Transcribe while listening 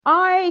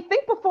I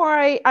think before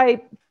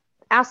I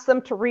asked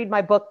them to read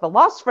my book, The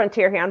Lost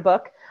Frontier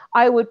Handbook,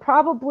 I would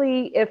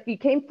probably, if you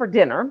came for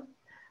dinner,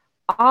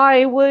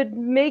 I would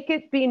make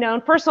it be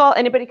known. First of all,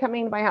 anybody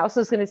coming to my house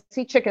is going to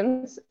see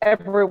chickens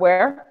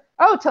everywhere.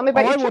 Oh, tell me Oh,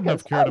 about your I wouldn't have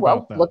chickens. cared Oh, about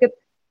well, that. look at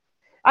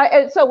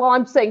so while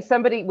I'm saying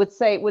somebody would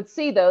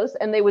see those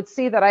and they would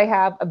see that I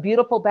have a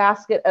beautiful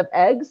basket of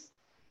eggs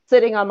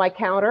sitting on my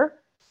counter.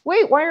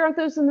 Wait, why aren't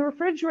those in the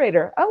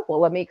refrigerator? Oh, well,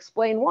 let me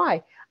explain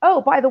why. Oh,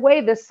 by the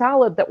way, this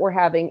salad that we're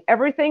having,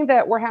 everything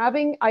that we're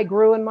having, I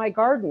grew in my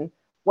garden.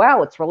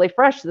 Wow, it's really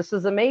fresh. This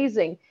is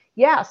amazing.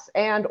 Yes,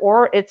 and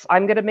or it's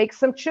I'm going to make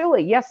some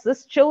chili. Yes,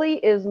 this chili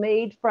is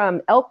made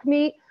from elk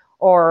meat,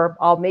 or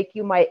I'll make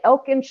you my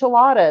elk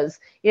enchiladas,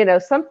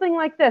 something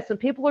like this. And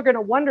people are going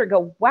to wonder,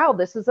 go, wow,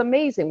 this is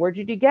amazing. Where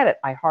did you get it?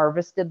 I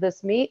harvested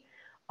this meat.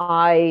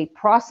 I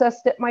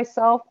processed it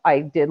myself.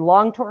 I did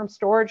long term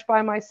storage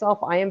by myself.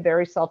 I am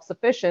very self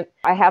sufficient.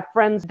 I have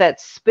friends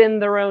that spin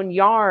their own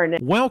yarn.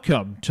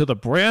 Welcome to the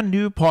brand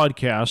new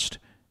podcast,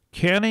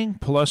 Canning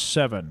Plus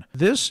 7.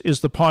 This is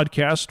the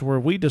podcast where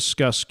we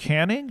discuss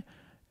canning,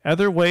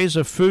 other ways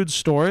of food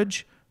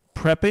storage,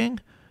 prepping,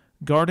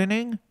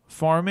 gardening,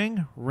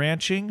 farming,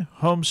 ranching,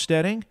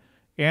 homesteading,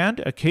 and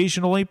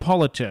occasionally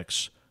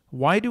politics.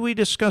 Why do we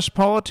discuss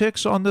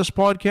politics on this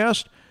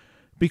podcast?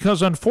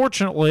 Because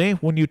unfortunately,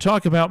 when you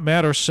talk about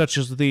matters such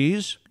as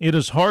these, it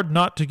is hard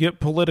not to get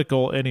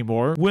political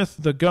anymore with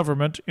the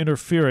government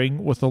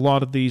interfering with a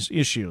lot of these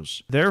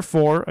issues.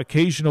 Therefore,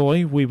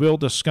 occasionally we will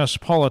discuss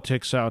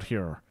politics out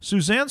here.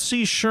 Suzanne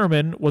C.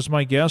 Sherman was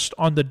my guest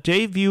on the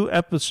debut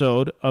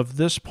episode of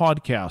this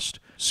podcast.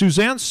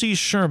 Suzanne C.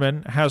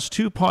 Sherman has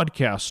two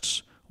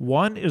podcasts.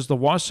 One is the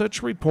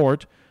Wasatch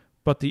Report,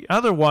 but the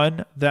other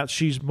one that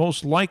she's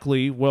most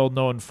likely well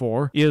known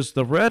for is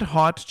the Red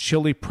Hot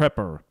Chili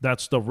Prepper.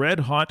 That's the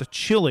Red Hot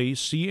Chili,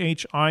 Chilly,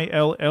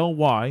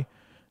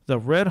 the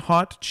Red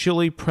Hot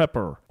Chili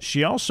Prepper.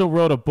 She also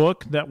wrote a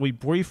book that we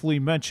briefly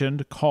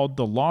mentioned called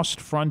The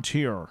Lost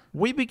Frontier.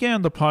 We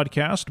began the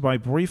podcast by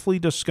briefly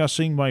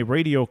discussing my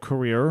radio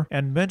career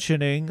and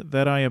mentioning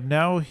that I am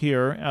now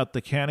here at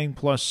the Canning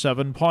Plus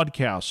 7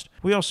 podcast.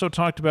 We also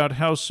talked about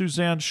how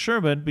Suzanne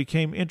Sherman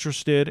became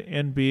interested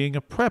in being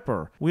a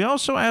prepper. We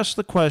also asked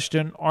the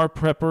question, are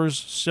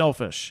preppers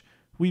selfish?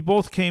 We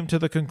both came to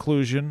the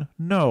conclusion,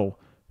 no.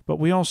 But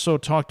we also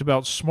talked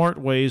about smart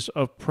ways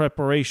of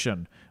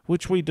preparation,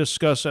 which we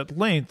discuss at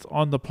length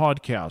on the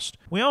podcast.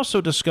 We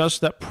also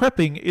discussed that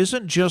prepping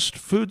isn't just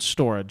food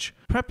storage.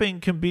 Prepping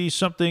can be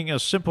something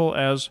as simple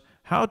as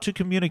how to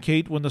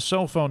communicate when the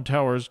cell phone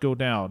towers go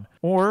down.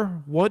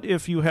 Or what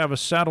if you have a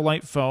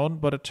satellite phone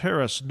but a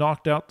terrorist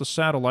knocked out the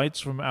satellites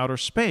from outer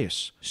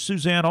space?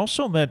 Suzanne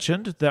also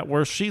mentioned that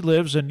where she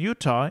lives in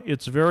Utah,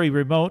 it's very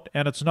remote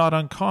and it's not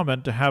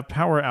uncommon to have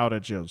power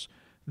outages.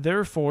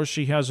 Therefore,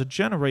 she has a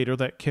generator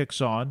that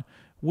kicks on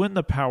when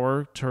the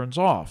power turns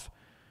off.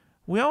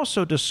 We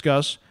also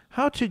discuss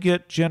how to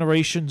get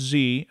Generation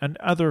Z and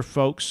other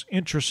folks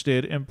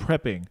interested in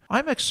prepping.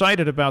 I'm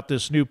excited about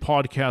this new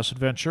podcast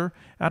adventure,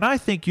 and I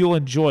think you'll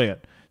enjoy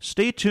it.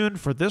 Stay tuned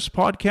for this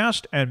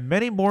podcast and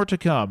many more to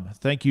come.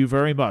 Thank you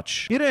very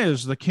much. It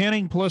is the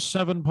Canning Plus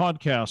 7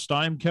 podcast.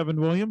 I'm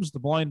Kevin Williams, the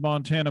Blind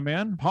Montana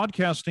Man,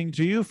 podcasting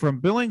to you from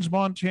Billings,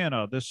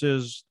 Montana. This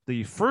is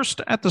the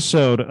first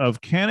episode of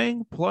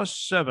Canning Plus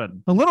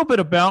 7. A little bit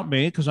about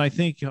me, because I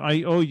think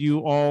I owe you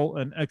all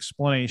an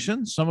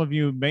explanation. Some of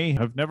you may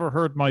have never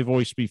heard my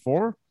voice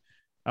before.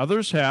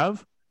 Others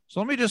have. So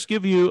let me just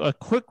give you a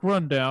quick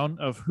rundown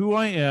of who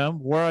I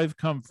am, where I've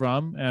come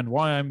from, and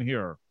why I'm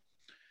here.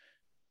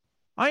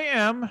 I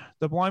am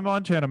the Blind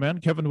Montana Man,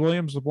 Kevin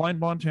Williams, the Blind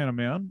Montana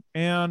Man,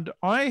 and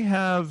I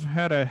have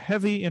had a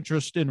heavy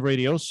interest in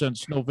radio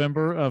since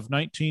November of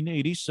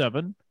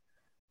 1987.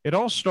 It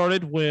all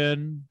started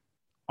when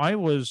I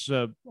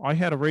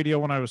had a radio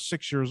when I was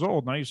 6 years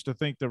old, and I used to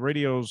think the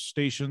radio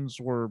stations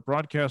were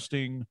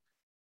broadcasting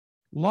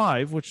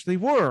live, which they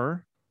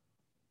were,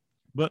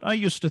 but I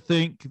used to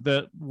think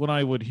that when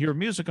I would hear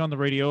music on the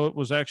radio, it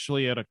was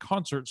actually at a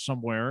concert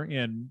somewhere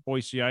in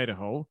Boise,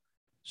 Idaho.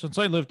 Since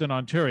I lived in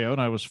Ontario and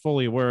I was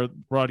fully aware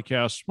of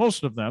broadcasts,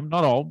 most of them,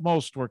 not all,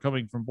 most were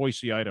coming from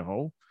Boise,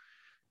 Idaho.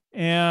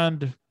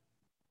 And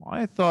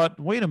I thought,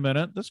 wait a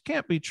minute, this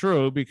can't be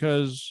true,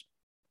 because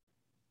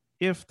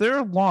if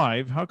they're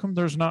live, how come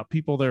there's not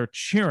people there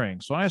cheering?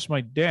 So I asked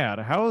my dad,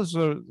 how is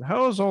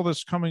all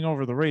this coming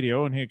over the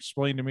radio? And he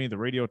explained to me the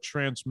radio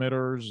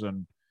transmitters,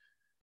 and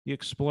he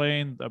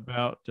explained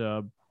about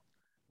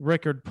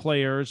record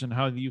players and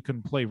how you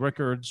can play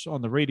records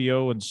on the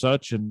radio and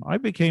such. And I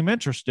became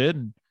interested.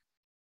 And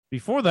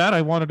before that,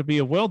 I wanted to be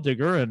a well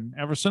digger. And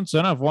ever since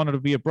then, I've wanted to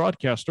be a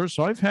broadcaster.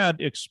 So I've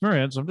had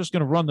experience. I'm just going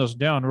to run this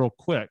down real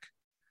quick.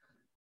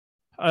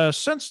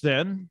 Since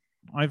then,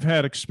 I've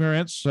had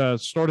experience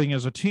starting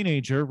as a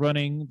teenager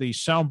running the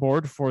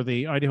soundboard for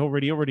the Idaho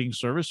Radio Reading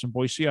Service in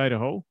Boise,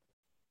 Idaho,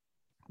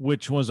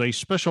 which was a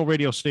special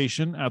radio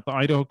station at the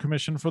Idaho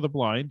Commission for the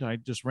Blind. I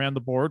just ran the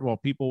board while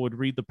people would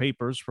read the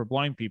papers for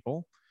blind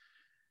people.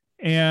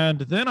 And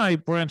then I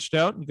branched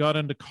out and got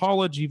into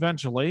college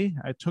eventually.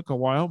 It took a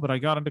while, but I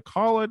got into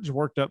college,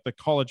 worked at the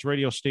college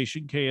radio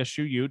station,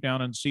 KSUU,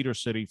 down in Cedar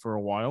City for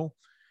a while.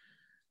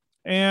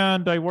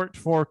 And I worked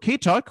for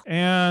KTUK,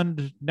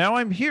 and now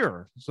I'm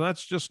here. So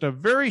that's just a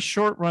very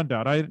short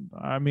rundown.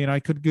 I mean, I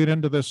could get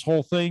into this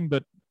whole thing,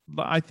 but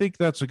I think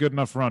that's a good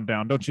enough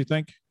rundown, don't you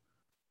think?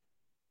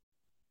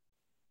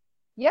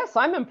 Yes,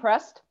 I'm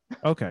impressed.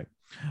 Okay.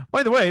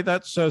 By the way,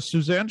 that's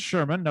Suzanne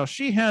Sherman. Now,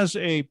 she has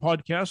a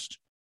podcast,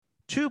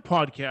 two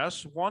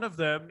podcasts. One of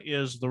them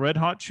is The Red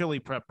Hot Chili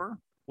Prepper,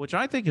 which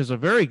I think is a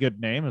very good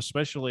name,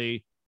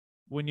 especially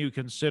when you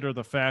consider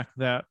the fact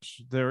that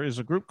there is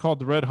a group called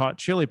the Red Hot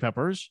Chili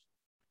Peppers.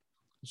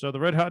 So the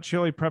Red Hot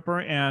Chili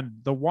Prepper and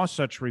the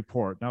Wasatch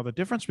Report. Now, the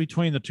difference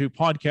between the two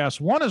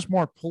podcasts, one is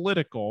more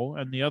political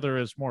and the other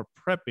is more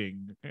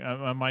prepping.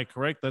 Am I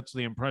correct? That's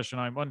the impression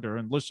I'm under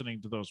in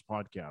listening to those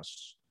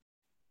podcasts.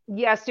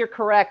 Yes, you're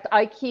correct.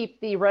 I keep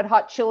the Red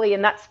Hot Chili,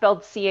 and that's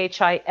spelled Chilly,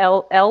 Chilly,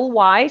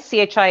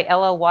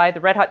 the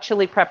Red Hot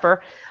Chili Prepper.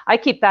 I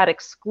keep that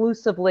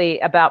exclusively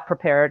about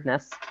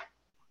preparedness.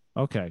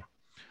 Okay.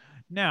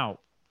 Now,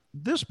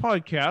 this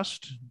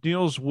podcast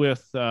deals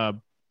with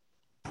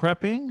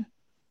prepping.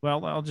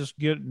 Well, I'll just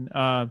get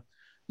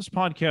this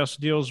podcast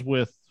deals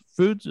with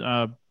food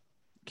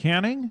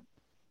canning,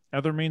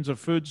 other means of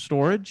food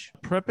storage,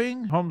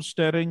 prepping,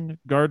 homesteading,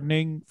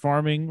 gardening,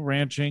 farming,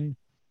 ranching,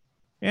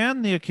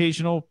 and the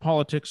occasional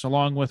politics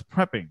along with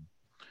prepping.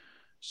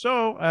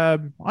 So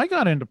I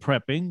got into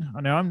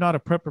prepping. Now, I'm not a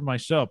prepper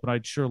myself, but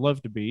I'd sure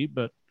love to be.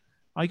 But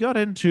I got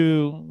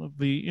into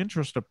the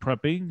interest of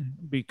prepping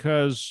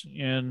because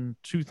in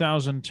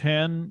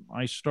 2010,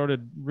 I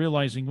started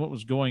realizing what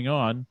was going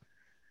on.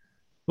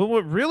 But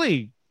what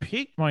really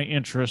piqued my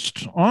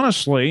interest,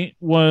 honestly,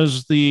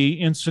 was the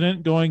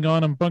incident going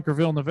on in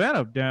Bunkerville,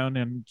 Nevada, down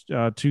in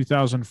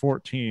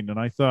 2014. And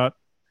I thought,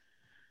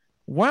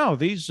 wow,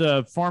 these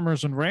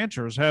farmers and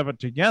ranchers have it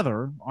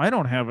together. I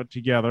don't have it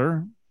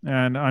together.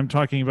 And I'm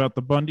talking about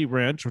the Bundy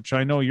Ranch, which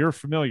I know you're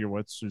familiar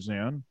with,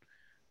 Suzanne.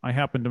 I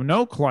happen to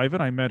know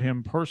Cliven. I met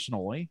him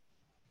personally.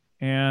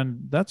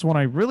 And that's when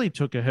I really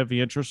took a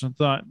heavy interest and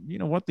thought, you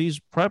know what,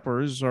 these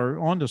preppers are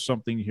onto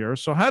something here.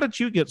 So how did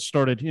you get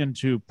started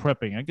into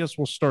prepping? I guess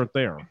we'll start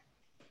there.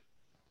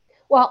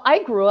 Well,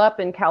 I grew up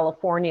in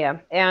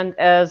California, and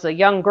as a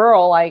young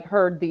girl, I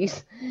heard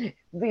these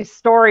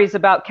stories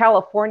about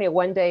California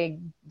one day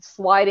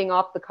sliding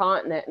off the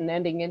continent and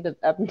ending up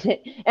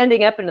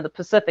into the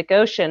Pacific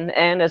Ocean.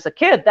 And as a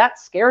kid, that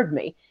scared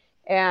me.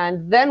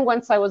 And then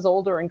once I was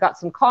older and got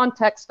some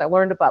context, I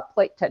learned about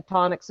plate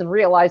tectonics and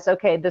realized,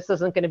 okay, this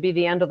isn't going to be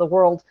the end of the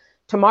world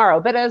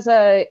tomorrow. But as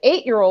a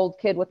 8-year-old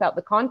kid without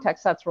the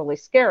context, that's really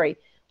scary.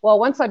 Well,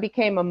 once I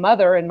became a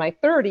mother in my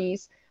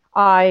 30s,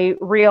 I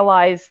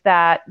realized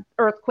that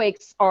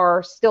earthquakes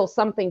are still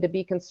something to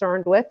be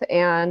concerned with,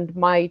 and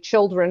my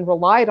children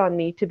relied on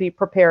me to be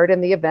prepared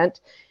in the event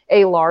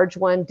a large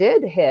one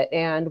did hit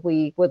and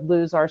we would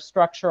lose our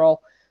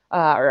structural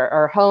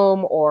our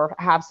home or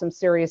have some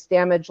serious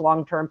damage,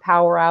 long-term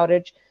power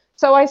outage.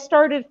 So I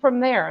started from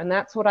there, and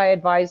that's what I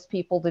advise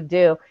people to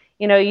do.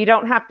 You know, you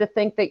don't have to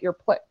think that you're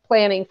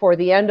planning for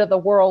the end of the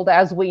world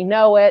as we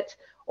know it,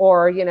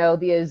 or, you know,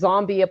 the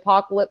zombie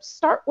apocalypse.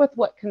 Start with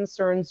what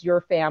concerns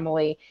your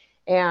family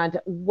and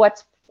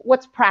what's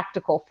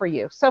practical for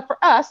you. So for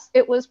us,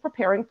 it was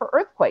preparing for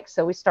earthquakes.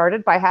 So we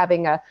started by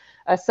having a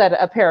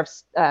pair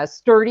of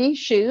sturdy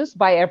shoes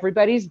by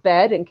everybody's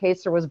bed in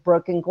case there was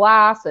broken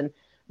glass and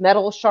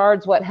metal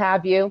shards, what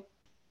have you,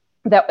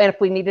 that and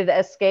if we needed to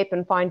escape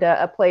and find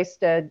a place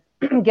to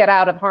get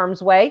out of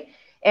harm's way.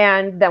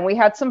 And then we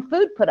had some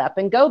food put up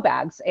in go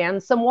bags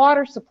and some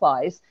water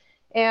supplies.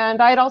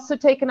 And I'd also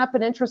taken up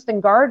an interest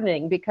in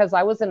gardening because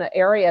I was in an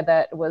area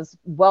that was,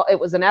 well, it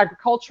was an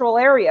agricultural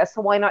area, so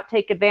why not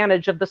take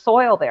advantage of the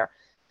soil there?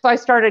 So I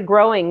started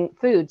growing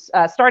foods,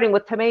 starting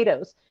with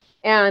tomatoes.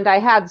 And I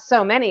had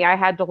so many, I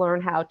had to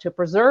learn how to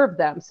preserve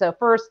them. So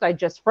first I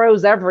just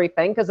froze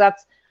everything because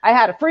I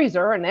had a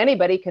freezer, and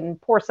anybody can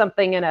pour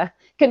something in a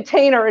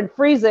container and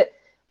freeze it.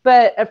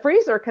 But a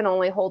freezer can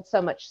only hold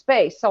so much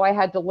space. So I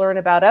had to learn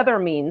about other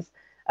means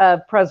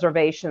of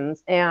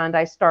preservations. And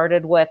I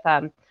started with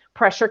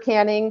pressure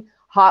canning,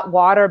 hot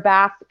water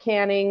bath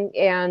canning,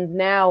 and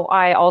now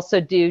I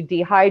also do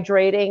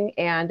dehydrating.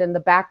 And in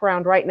the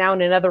background right now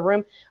in another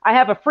room, I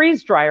have a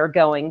freeze dryer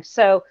going.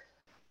 So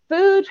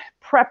food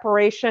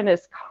preparation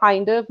is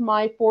kind of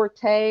my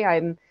forte.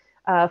 I'm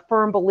a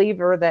firm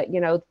believer that,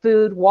 you know,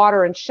 food,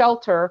 water, and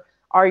shelter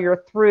are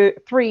your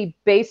three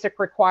basic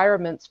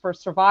requirements for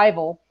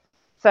survival.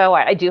 So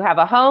I do have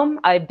a home.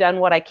 I've done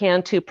what I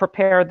can to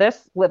prepare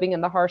this, living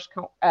in the harsh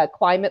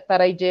climate that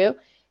I do.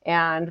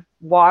 And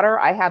water,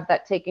 I have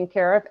that taken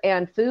care of.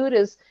 And food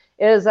is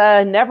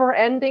a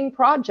never-ending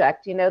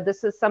project. You know,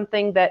 this is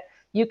something that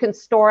you can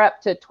store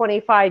up to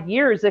 25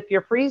 years if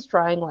you're freeze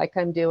drying like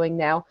I'm doing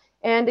now.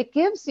 And it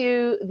gives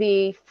you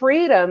the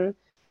freedom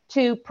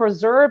to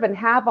preserve and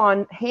have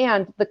on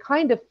hand the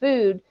kind of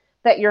food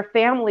that your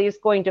family is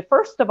going to,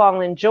 first of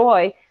all,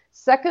 enjoy,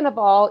 Second of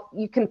all,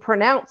 you can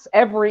pronounce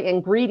every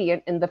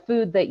ingredient in the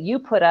food that you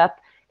put up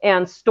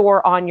and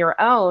store on your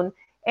own.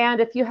 And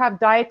if you have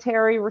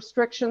dietary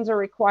restrictions or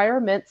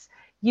requirements,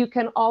 you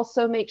can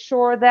also make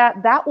sure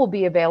that that will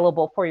be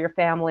available for your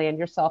family and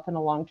yourself in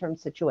a long-term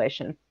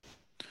situation.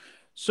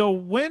 So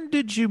when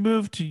did you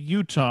move to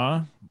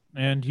Utah?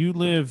 And you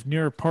live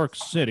near Park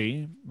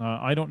City.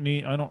 I don't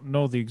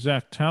know the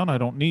exact town. I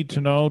don't need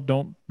to know.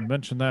 Don't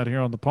mention that here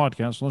on the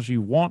podcast unless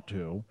you want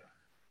to.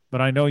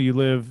 But I know you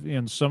live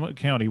in Summit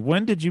County.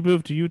 When did you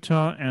move to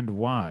Utah and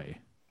why?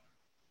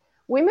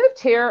 We moved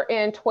here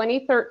in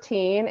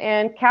 2013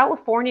 in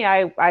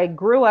California. I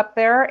grew up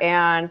there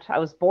and I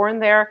was born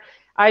there.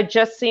 I'd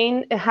just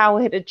seen how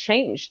it had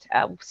changed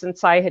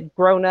since I had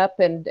grown up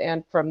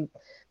and from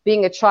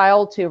being a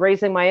child to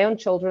raising my own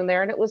children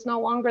there. And it was no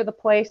longer the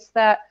place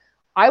that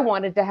I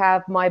wanted to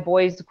have my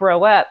boys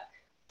grow up.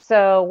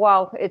 So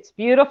while it's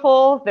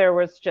beautiful, there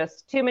was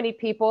just too many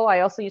people. I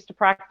also used to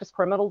practice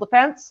criminal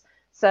defense.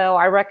 So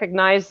I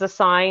recognized the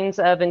signs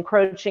of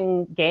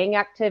encroaching gang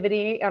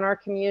activity in our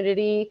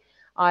community.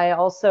 I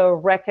also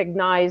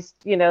recognized,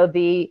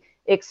 the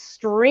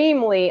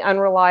extremely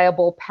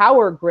unreliable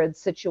power grid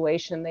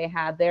situation they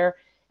had there.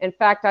 In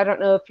fact, I don't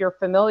know if you're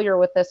familiar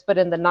with this, but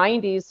in the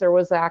 90s, there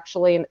was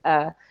actually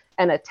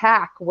an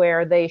attack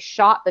where they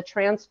shot the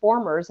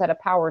transformers at a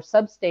power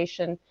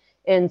substation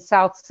in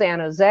South San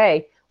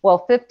Jose.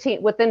 Well,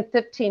 within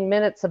 15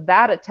 minutes of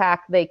that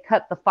attack, they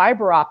cut the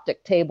fiber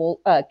optic cable,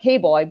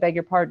 I beg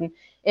your pardon,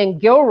 in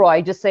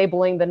Gilroy,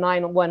 disabling the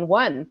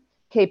 911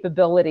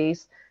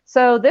 capabilities.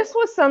 So this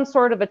was some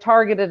sort of a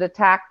targeted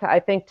attack, I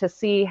think, to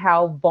see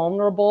how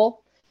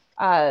vulnerable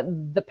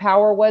the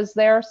power was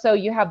there. So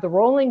you have the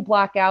rolling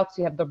blackouts,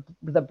 you have the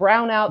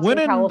brownouts in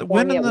California.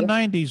 When in the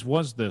 90s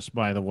was this,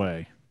 by the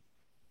way?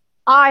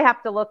 I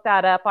have to look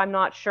that up. I'm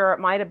not sure. It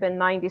might have been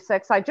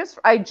 96. I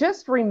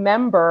just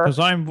remember, because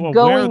I'm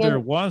aware there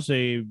was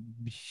a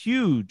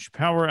huge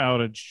power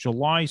outage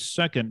July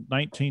 2nd,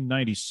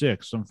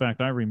 1996. In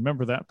fact, I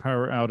remember that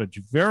power outage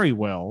very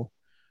well.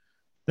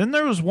 Then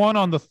there was one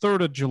on the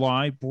 3rd of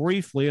July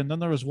briefly, and then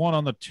there was one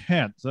on the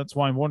 10th. That's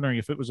why I'm wondering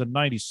if it was in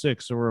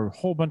 96. There were a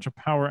whole bunch of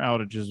power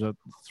outages at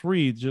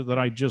 3 that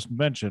I just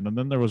mentioned. And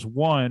then there was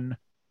one,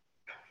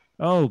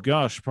 oh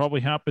gosh,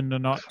 probably happened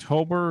in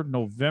October,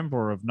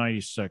 November of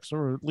 96,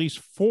 or at least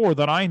 4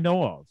 that I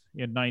know of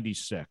in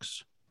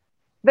 96.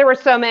 There were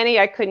so many,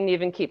 I couldn't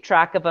even keep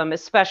track of them,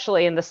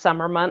 especially in the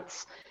summer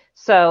months.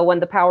 So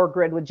when the power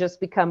grid would just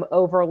become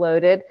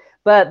overloaded.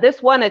 But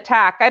this one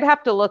attack, I'd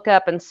have to look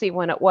up and see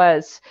when it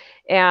was.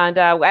 And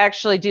I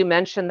actually do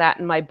mention that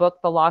in my book,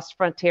 The Lost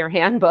Frontier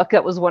Handbook.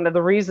 It was one of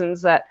the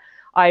reasons that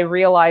I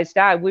realized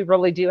we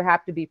really do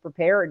have to be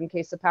prepared in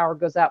case the power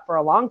goes out for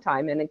a long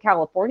time. And in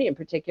California in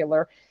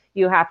particular,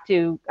 you have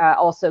to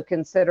also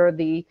consider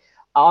the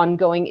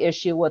ongoing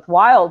issue with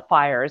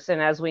wildfires.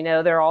 And as we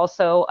know, there are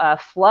also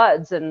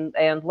floods and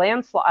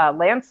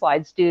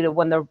landslides due to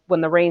when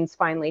the rains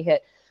finally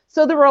hit.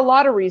 So there were a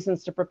lot of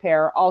reasons to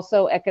prepare.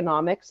 Also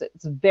economics,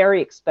 it's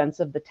very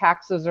expensive. The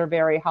taxes are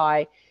very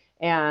high,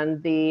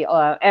 and the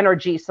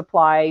energy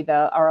supply,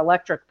 our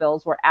electric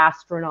bills were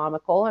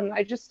astronomical. And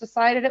I just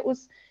decided it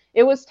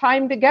was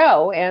time to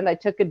go. And I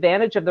took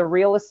advantage of the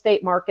real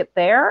estate market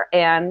there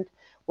and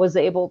was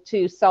able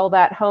to sell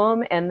that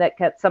home and that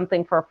get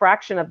something for a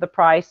fraction of the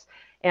price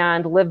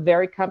and live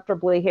very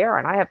comfortably here.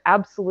 And I have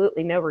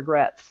absolutely no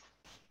regrets.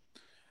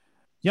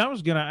 Yeah, I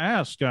was going to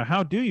ask,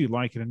 how do you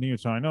like it in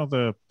Utah? I know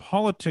the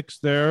politics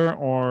there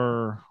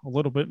are a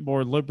little bit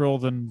more liberal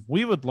than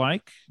we would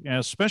like,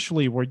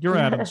 especially where you're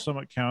at in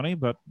Summit County.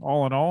 But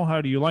all in all,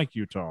 how do you like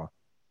Utah?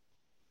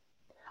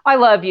 I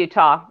love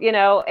Utah,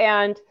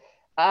 and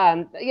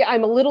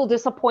I'm a little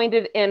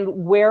disappointed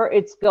in where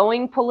it's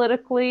going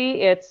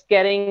politically. It's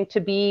getting to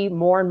be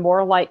more and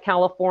more like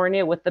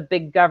California with the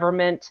big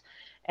government.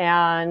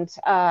 And,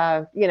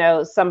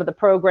 some of the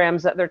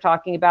programs that they're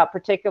talking about,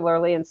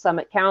 particularly in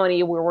Summit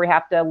County, where we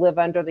have to live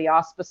under the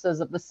auspices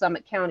of the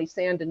Summit County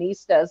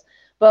Sandinistas.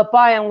 But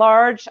by and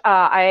large,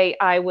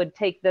 I would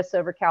take this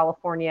over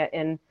California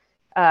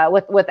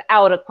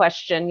without a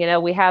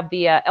question. We have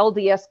the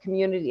LDS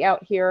community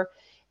out here,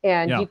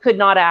 and you could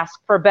not ask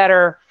for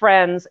better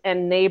friends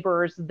and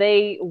neighbors.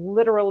 They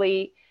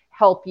literally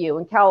help you.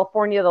 In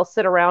California, they'll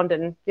sit around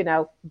and,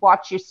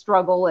 watch you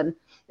struggle, and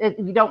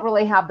you don't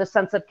really have the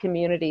sense of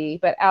community.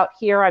 But out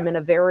here, I'm in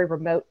a very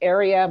remote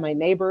area. My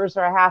neighbors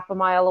are half a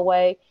mile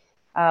away.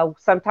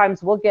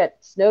 Sometimes we'll get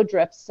snow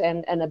drifts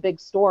and a big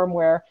storm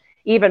where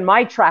even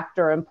my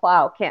tractor and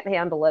plow can't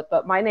handle it.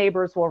 But my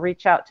neighbors will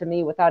reach out to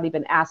me without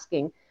even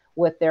asking,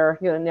 with their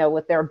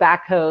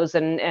backhoes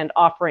and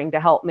offering to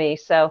help me.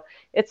 So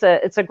it's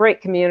a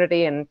great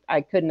community, and I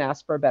couldn't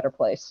ask for a better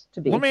place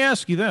to be. Let me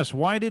ask you this.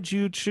 Why did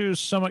you choose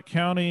Summit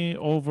County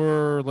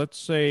over, let's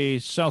say,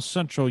 South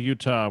Central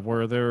Utah,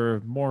 where they're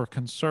more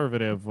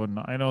conservative? When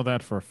I know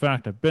that for a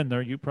fact. I've been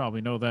there. You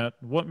probably know that.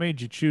 What made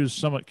you choose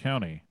Summit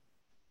County?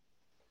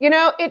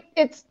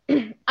 It's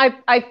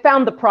I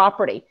found the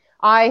property.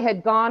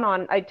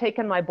 I'd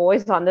taken my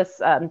boys on this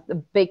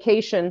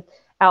vacation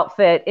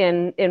outfit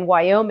in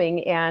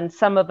Wyoming, and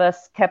some of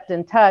us kept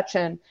in touch.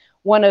 And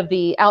one of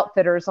the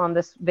outfitters on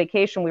this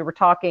vacation, we were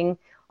talking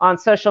on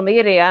social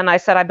media, and I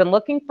said, I've been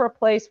looking for a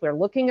place. We're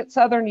looking at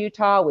southern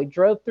Utah. We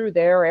drove through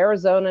there,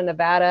 Arizona,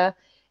 Nevada,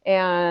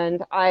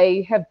 and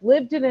I have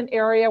lived in an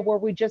area where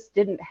we just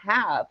didn't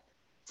have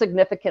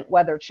significant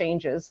weather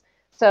changes.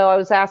 So I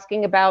was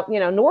asking about,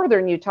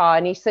 northern Utah,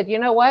 and he said, you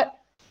know what?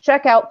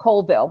 Check out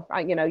Colville.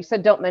 He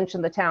said, don't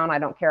mention the town. I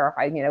don't care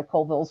if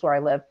Colville's where I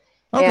live.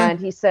 Okay. And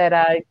he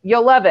said,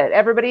 you'll love it.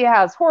 Everybody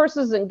has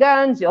horses and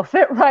guns. You'll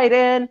fit right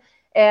in.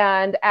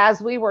 And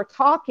as we were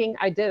talking,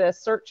 I did a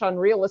search on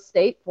real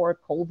estate for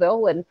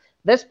Colville, and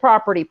this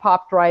property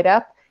popped right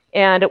up,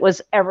 and it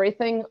was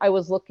everything I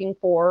was looking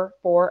for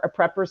a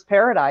prepper's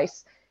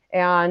paradise.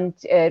 And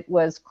it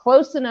was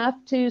close enough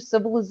to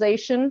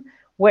civilization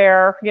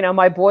where,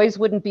 my boys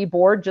wouldn't be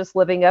bored just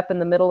living up in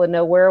the middle of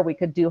nowhere. We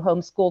could do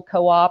homeschool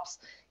co-ops,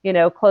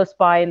 close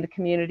by in the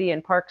community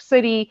in Park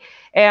City.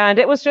 And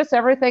it was just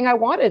everything I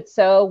wanted.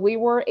 So we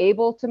were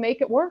able to make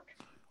it work.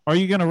 Are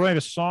you going to write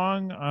a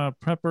song,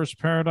 Prepper's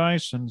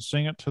Paradise, and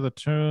sing it to the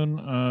tune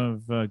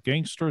of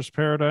Gangster's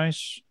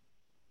Paradise?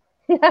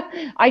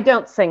 I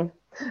don't sing.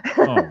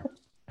 Oh.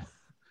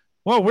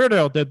 Well, Weird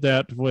Al did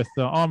that with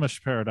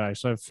Amish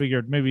Paradise. I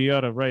figured maybe you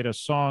ought to write a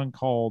song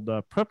called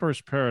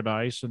Prepper's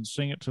Paradise and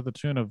sing it to the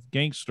tune of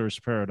Gangster's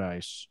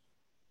Paradise.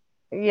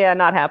 Yeah,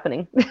 not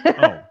happening.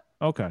 Oh,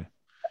 okay.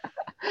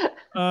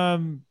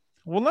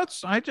 Well,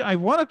 I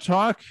want to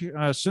talk,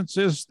 since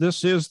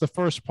this is the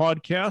first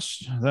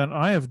podcast that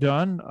I have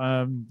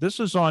done. This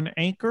is on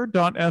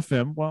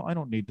anchor.fm. Well, I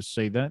don't need to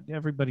say that.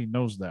 Everybody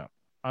knows that.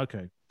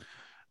 Okay.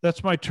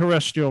 That's my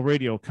terrestrial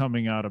radio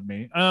coming out of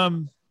me.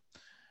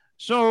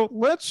 So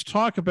let's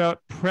talk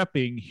about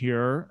prepping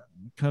here,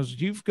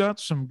 because you've got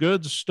some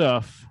good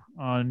stuff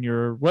on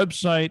your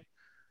website.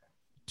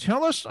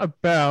 Tell us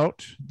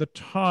about the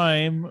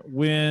time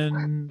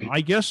when,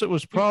 I guess it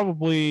was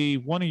probably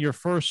one of your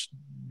first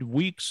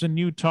weeks in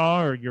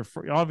Utah, or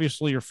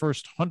obviously your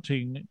first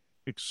hunting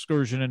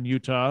excursion in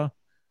Utah,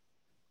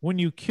 when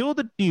you killed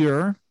a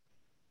deer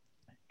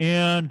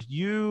and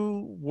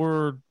you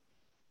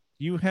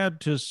had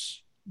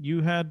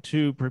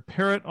to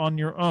prepare it on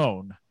your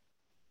own.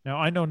 Now,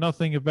 I know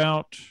nothing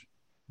about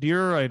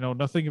deer. I know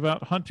nothing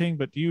about hunting,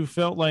 but you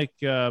felt like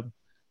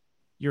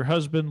your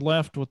husband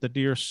left with the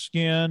deer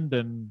skinned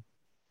and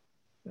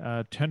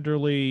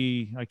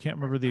tenderly, I can't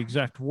remember the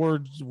exact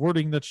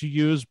wording that you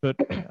used, but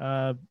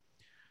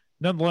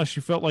nonetheless,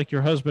 you felt like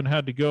your husband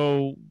had to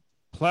go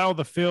plow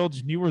the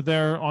fields and you were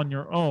there on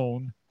your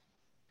own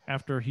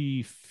after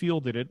he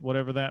fielded it,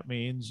 whatever that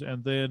means.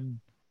 And then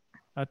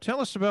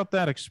tell us about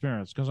that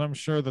experience, because I'm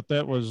sure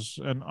that was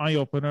an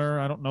eye-opener.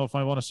 I don't know if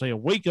I want to say a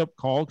wake-up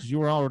call because you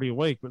were already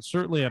awake, but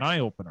certainly an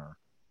eye-opener.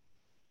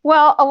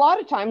 Well, a lot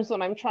of times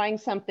when I'm trying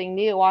something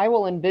new, I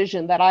will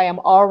envision that I am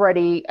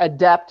already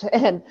adept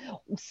and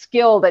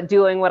skilled at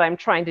doing what I'm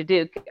trying to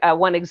do.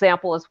 One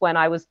example is when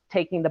I was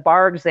taking the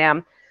bar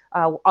exam.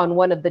 On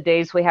one of the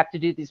days, we have to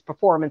do these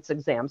performance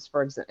exams,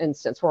 for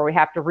instance, where we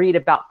have to read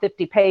about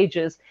 50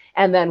 pages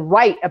and then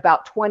write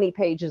about 20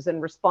 pages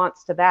in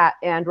response to that.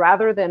 And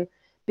rather than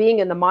being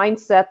in the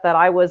mindset that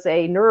I was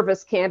a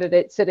nervous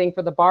candidate sitting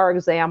for the bar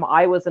exam,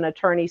 I was an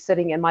attorney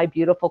sitting in my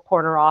beautiful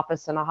corner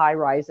office in a high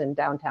rise in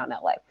downtown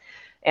LA,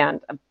 and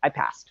I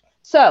passed.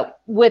 So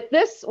with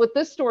this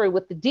story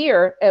with the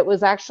deer, it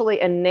was actually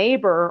a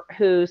neighbor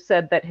who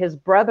said that his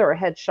brother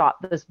had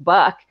shot this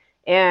buck,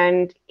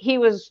 and he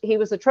was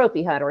a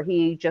trophy hunter.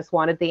 He just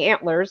wanted the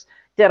antlers.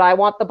 Did I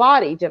want the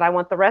body? Did I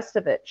want the rest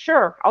of it?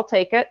 Sure, I'll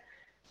take it.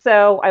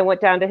 So I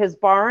went down to his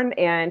barn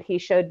and he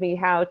showed me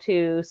how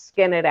to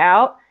skin it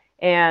out,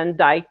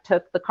 and I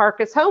took the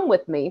carcass home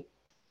with me.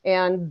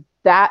 And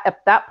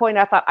at that point,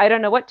 I thought, I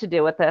don't know what to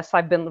do with this.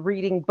 I've been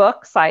reading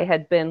books. I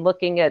had been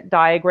looking at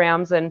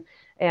diagrams and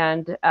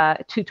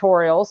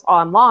tutorials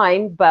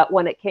online, but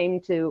when it came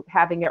to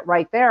having it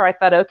right there, I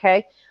thought,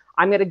 okay,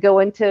 I'm going to go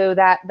into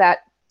that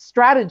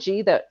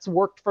strategy that's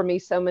worked for me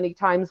so many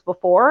times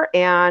before.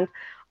 And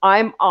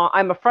I'm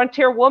a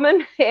frontier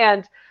woman,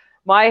 and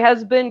my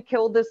husband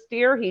killed this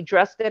deer. He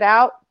dressed it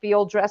out.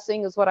 Field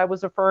dressing is what I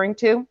was referring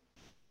to.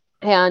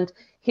 And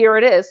here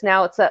it is.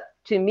 Now it's up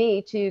to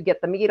me to get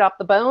the meat off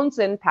the bones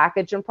and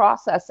package and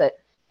process it.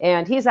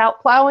 And he's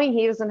out plowing.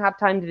 He doesn't have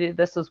time to do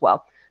this as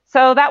well.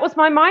 So that was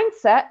my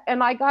mindset,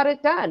 and I got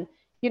it done.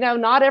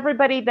 Not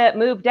everybody that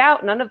moved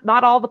out,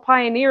 not all the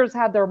pioneers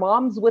had their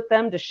moms with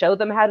them to show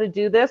them how to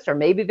do this, or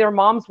maybe their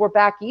moms were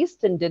back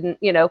east and didn't,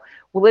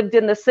 lived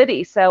in the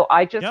city. So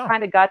I just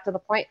kind of got to the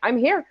point, I'm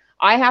here.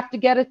 I have to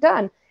get it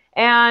done.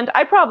 And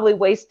I probably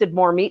wasted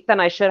more meat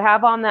than I should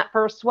have on that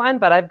first one,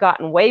 but I've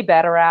gotten way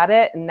better at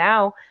it. And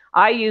now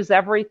I use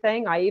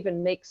everything. I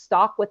even make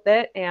stock with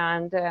it.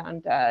 And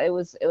it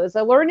was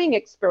a learning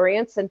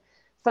experience. And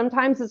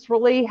sometimes it's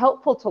really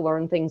helpful to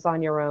learn things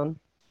on your own.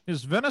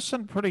 Is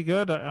venison pretty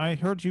good? I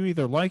heard you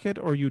either like it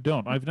or you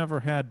don't. I've never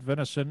had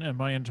venison in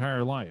my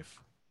entire life.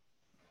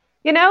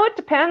 It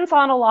depends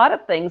on a lot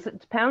of things.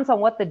 It depends on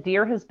what the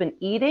deer has been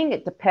eating.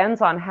 It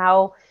depends on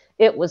how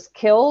it was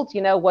killed?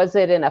 Was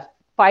it in a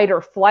fight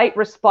or flight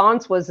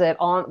response? Was it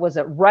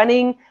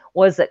running?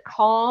 Was it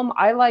calm?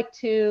 I like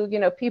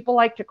to, people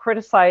like to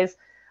criticize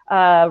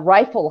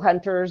rifle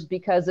hunters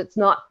because it's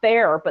not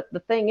fair. But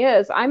the thing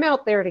is, I'm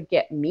out there to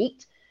get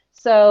meat.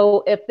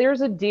 So if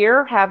there's a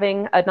deer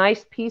having a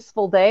nice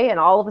peaceful day and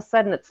all of a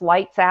sudden it's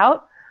lights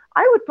out,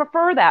 I would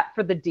prefer that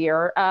for the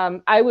deer.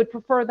 I would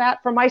prefer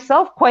that for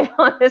myself, quite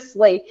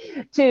honestly,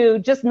 to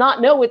just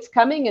not know it's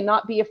coming and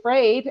not be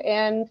afraid.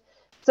 And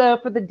so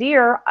for the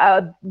deer,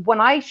 when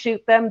I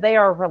shoot them, they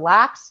are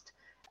relaxed.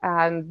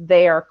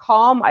 They are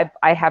calm.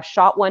 I have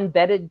shot one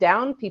bedded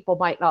down. People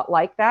might not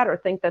like that or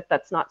think that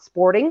that's not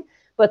sporting,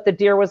 but the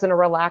deer was in a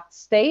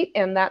relaxed state,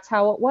 and that's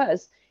how it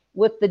was.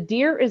 With the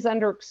deer is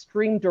under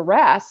extreme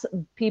duress,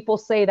 people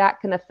say that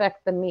can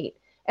affect the meat.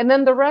 And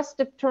then the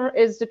rest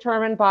is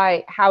determined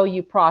by how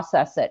you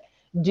process it.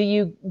 Do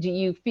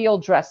you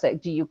field dress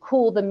it? Do you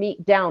cool the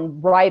meat down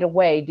right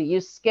away? Do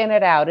you skin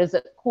it out? Is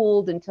it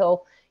cooled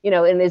until,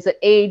 and is it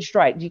aged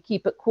right? Do you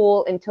keep it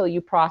cool until you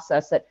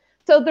process it?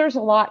 So there's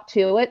a lot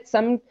to it.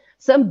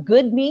 Some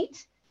good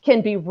meat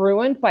can be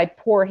ruined by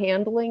poor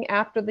handling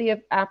after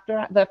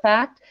the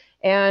fact.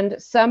 And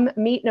some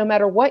meat, no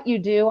matter what you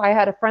do, I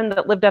had a friend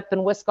that lived up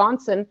in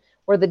Wisconsin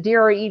where the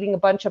deer are eating a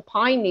bunch of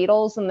pine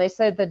needles, and they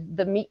said that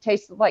the meat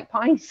tasted like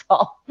pine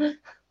sol.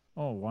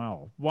 Oh,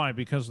 wow. Why?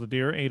 Because the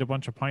deer ate a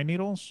bunch of pine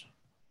needles?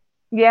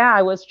 Yeah,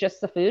 it was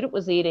just the food it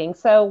was eating.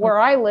 So where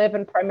I live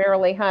and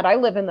primarily hunt, I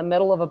live in the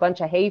middle of a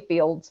bunch of hay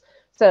fields.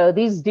 So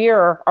these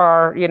deer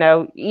are,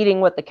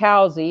 eating what the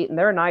cows eat, and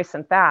they're nice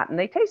and fat, and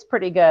they taste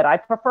pretty good. I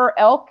prefer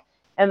elk,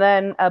 and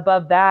then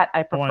above that,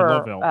 I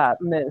prefer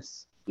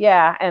moose.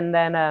 Yeah, and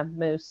then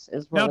moose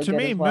is really good. Now, to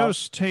me, as well.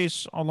 Moose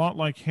tastes a lot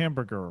like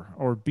hamburger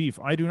or beef.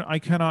 I do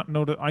not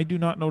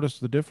notice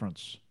the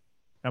difference.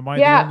 Am I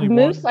the only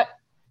moose, one?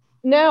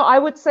 No, I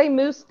would say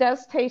moose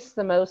does taste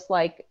the most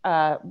like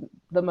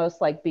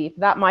beef.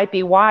 That might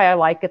be why I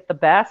like it the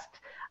best.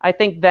 I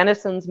think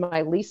venison's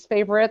my least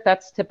favorite.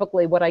 That's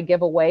typically what I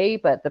give away,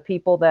 but the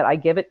people that I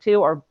give it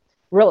to are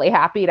really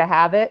happy to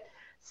have it.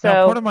 So,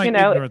 now, part of my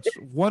ignorance,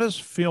 what is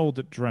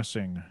field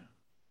dressing?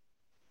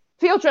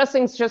 Field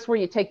dressing is just where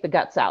you take the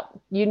guts out.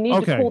 You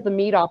need to cool the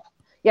meat off.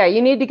 Yeah,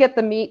 you need to get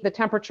the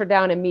temperature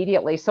down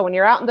immediately. So when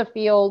you're out in the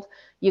field,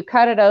 you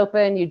cut it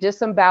open, you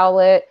disembowel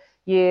it,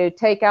 you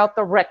take out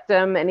the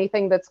rectum,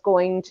 anything that's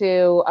going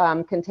to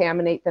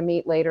contaminate the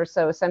meat later.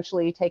 So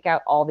essentially, you take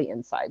out all the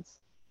insides.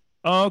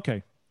 Oh,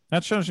 okay.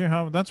 That shows you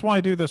how. That's why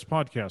I do this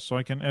podcast, so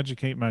I can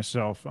educate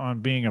myself on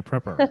being a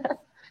prepper.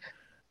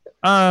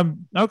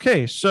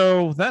 Okay,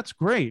 so that's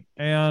great,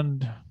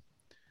 and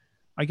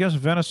I guess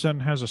venison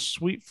has a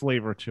sweet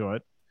flavor to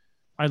it.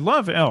 I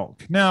love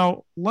elk.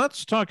 Now,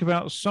 let's talk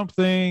about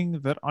something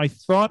that I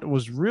thought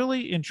was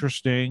really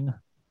interesting.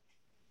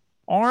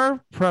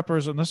 Are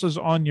preppers, and this is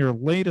on your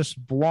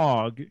latest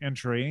blog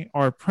entry,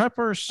 are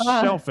preppers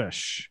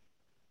selfish?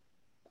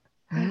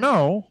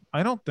 No,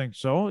 I don't think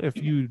so.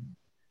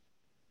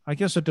 I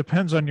guess it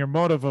depends on your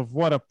motive of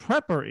what a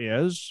prepper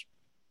is.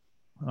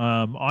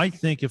 I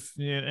think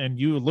and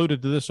you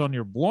alluded to this on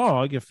your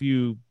blog, if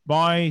you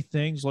buy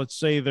things, let's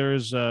say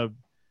there's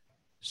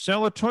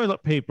sell a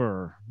toilet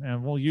paper,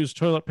 and we'll use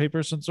toilet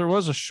paper since there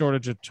was a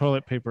shortage of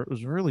toilet paper. It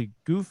was really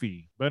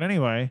goofy. But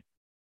anyway,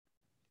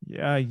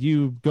 yeah,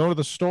 you go to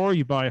the store,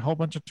 you buy a whole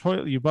bunch of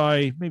you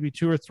buy maybe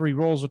 2 or 3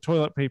 rolls of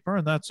toilet paper,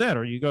 and that's it.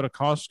 Or you go to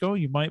Costco,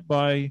 you might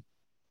buy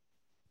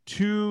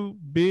 2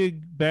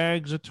 big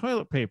bags of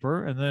toilet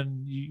paper, and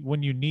then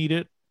when you need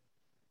it,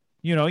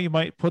 you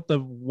might put the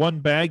 1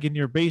 bag in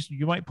your basement.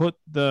 You might put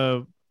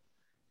the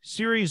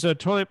series of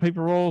toilet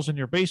paper rolls in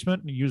your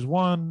basement and use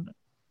 1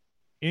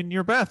 in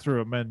your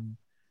bathroom. And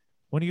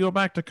when you go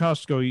back to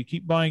Costco, you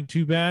keep buying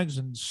 2 bags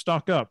and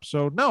stock up.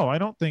 So no, I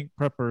don't think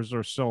preppers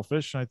are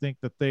selfish. I think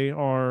that they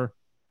are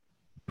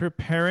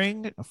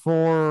preparing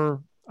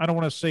for, I don't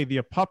want to say the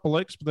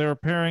apocalypse, but they're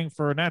preparing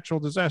for natural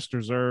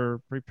disasters. They're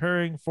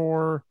preparing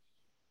for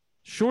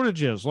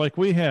shortages like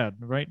we had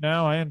right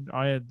now.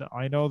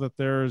 I know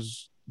that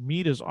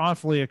meat is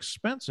awfully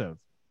expensive.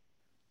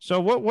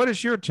 So what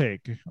is your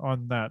take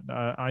on that?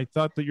 I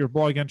thought that your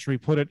blog entry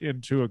put it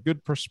into a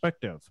good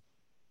perspective.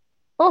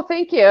 Oh,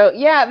 thank you.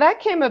 Yeah, that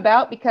came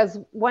about because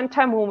one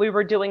time when we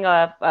were doing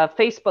a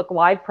Facebook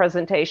Live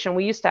presentation,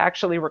 we used to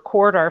actually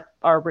record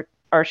our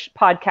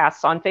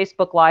podcasts on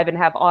Facebook Live and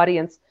have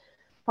audience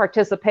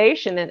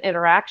participation and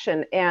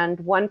interaction. And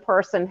one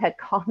person had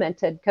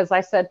commented, because I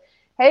said,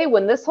 hey,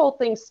 when this whole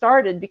thing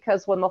started,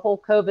 because when the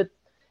whole COVID,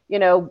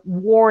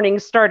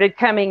 warnings started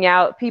coming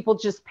out, people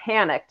just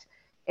panicked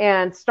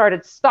and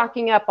started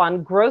stocking up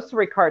on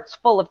grocery carts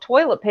full of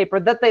toilet paper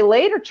that they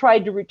later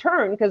tried to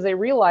return because they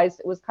realized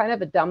it was kind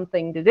of a dumb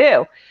thing to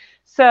do.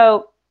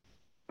 So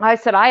I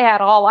said I had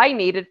all I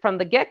needed from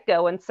the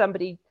get-go, and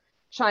somebody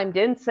chimed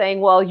in saying,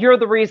 well, you're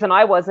the reason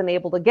I wasn't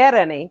able to get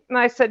any. And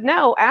I said,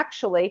 no,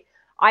 actually,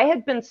 I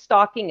had been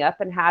stocking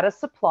up and had a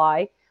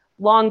supply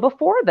long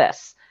before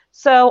this.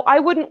 So I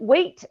wouldn't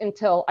wait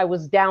until I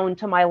was down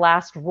to my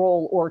last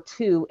roll or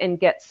 2 and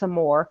get some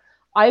more.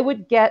 I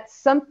would get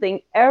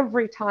something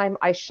every time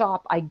I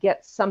shop. I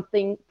get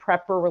something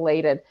prepper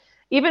related.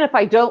 Even if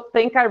I don't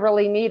think I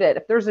really need it,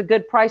 if there's a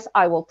good price,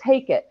 I will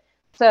take it.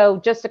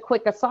 So just a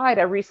quick aside,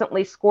 I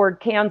recently scored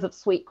cans of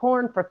sweet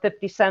corn for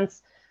 50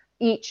 cents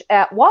each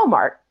at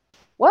Walmart.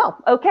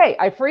 Well, okay,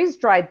 I freeze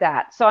dried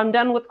that. So I'm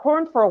done with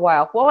corn for a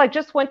while. Well, I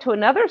just went to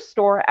another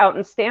store out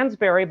in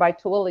Stansbury by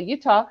Tooele,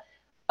 Utah.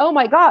 Oh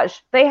my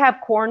gosh, they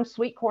have corn,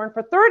 sweet corn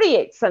for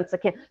 38 cents a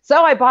can.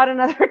 So I bought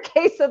another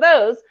case of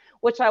those,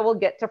 which I will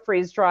get to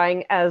freeze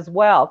drying as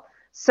well.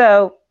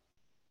 So,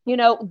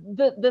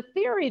 the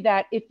theory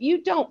that if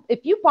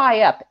you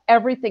buy up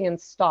everything in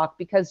stock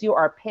because you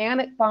are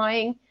panic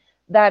buying,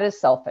 that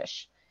is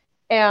selfish.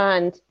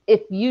 And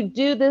if you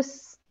do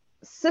this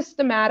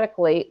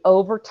systematically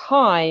over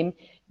time,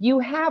 you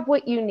have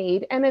what you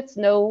need, and it's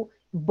no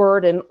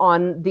burden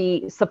on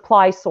the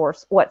supply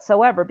source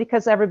whatsoever,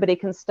 because everybody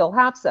can still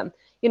have some.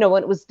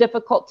 When it was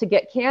difficult to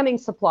get canning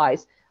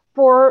supplies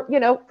for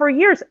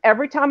years,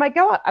 every time I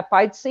go out, if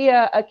I'd see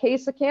a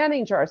case of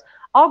canning jars,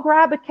 I'll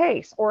grab a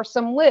case or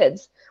some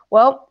lids.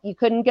 Well, you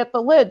couldn't get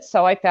the lids,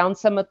 so I found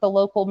some at the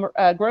local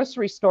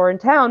grocery store in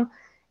town,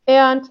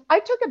 and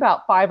I took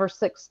about 5 or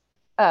 6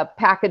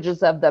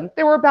 packages of them.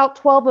 There were about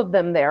 12 of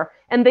them there,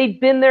 and they'd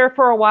been there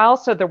for a while,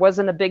 so there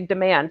wasn't a big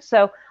demand.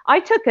 So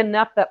I took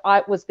enough that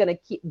I was going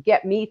to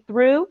get me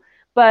through.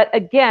 But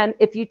again,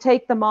 if you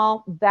take them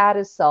all, that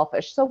is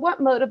selfish. So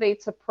what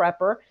motivates a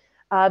prepper?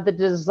 The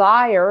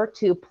desire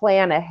to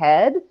plan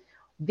ahead,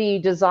 the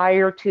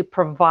desire to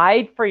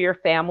provide for your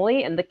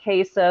family. In the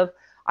case of,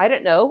 I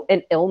don't know,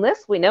 an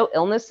illness, we know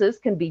illnesses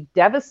can be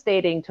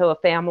devastating to a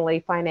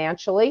family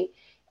financially,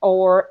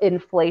 or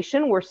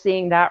inflation. We're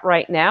seeing that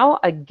right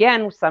now.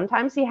 Again,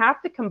 sometimes you have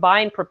to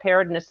combine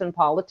preparedness and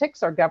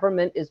politics. Our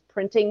government is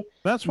printing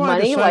That's why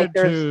money I like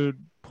decided to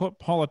put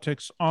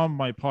politics on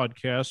my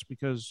podcast,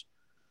 because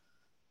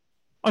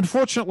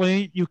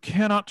unfortunately, you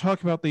cannot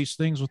talk about these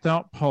things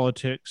without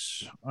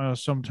politics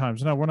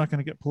sometimes. Now, we're not going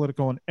to get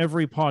political in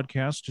every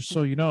podcast, just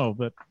so you know,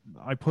 but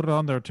I put it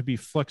on there to be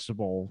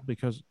flexible,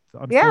 because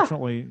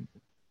unfortunately,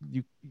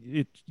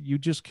 you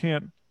just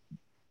can't.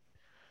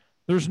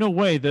 There's no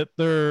way that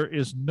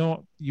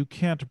you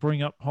can't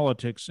bring up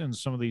politics in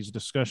some of these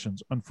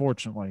discussions,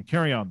 unfortunately.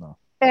 Carry on, though.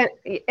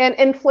 And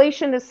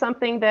inflation is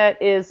something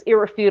that is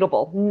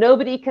irrefutable.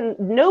 Nobody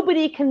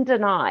can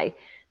deny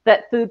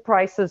that food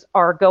prices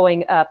are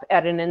going up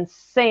at an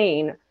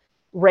insane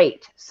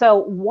rate.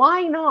 So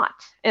why not?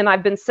 And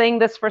I've been saying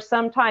this for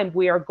some time.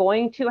 We are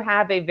going to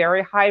have a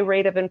very high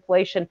rate of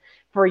inflation.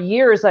 For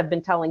years, I've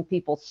been telling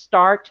people,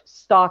 start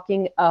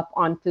stocking up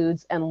on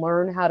foods and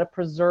learn how to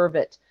preserve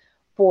it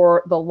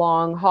for the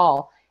long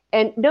haul.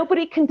 And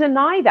nobody can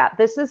deny that.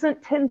 This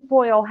isn't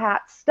tinfoil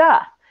hat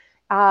stuff.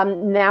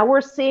 Now we're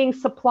seeing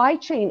supply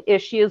chain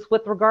issues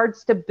with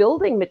regards to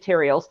building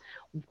materials.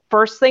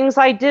 First things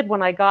I did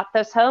when I got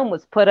this home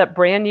was put up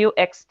brand new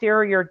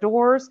exterior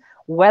doors,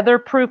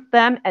 weatherproof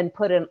them, and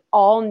put in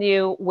all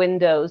new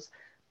windows,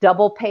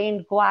 double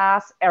paned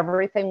glass,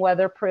 everything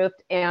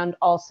weatherproofed, and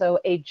also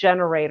a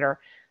generator.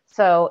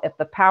 So if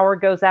the power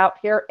goes out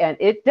here, and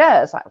it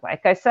does,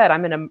 like I said,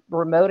 I'm in a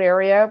remote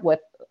area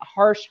with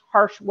harsh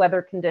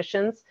weather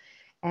conditions,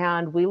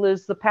 and we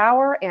lose the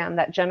power, and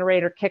that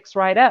generator kicks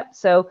right up.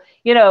 So,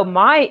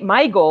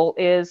 my goal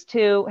is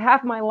to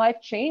have my life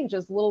change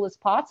as little as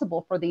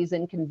possible for these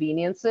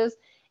inconveniences.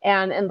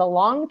 And in the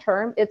long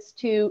term, it's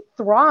to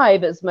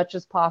thrive as much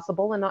as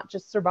possible and not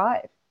just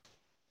survive.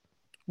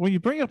 Well, you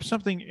bring up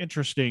something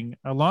interesting.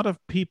 A lot of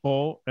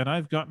people, and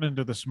I've gotten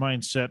into this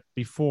mindset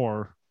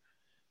before,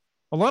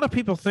 a lot of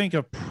people think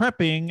of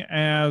prepping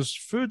as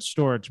food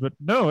storage, but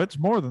no, it's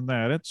more than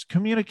that. It's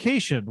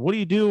communication. What do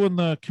you do when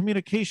the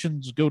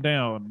communications go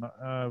down?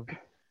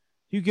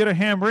 You get a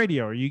ham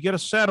radio, or you get a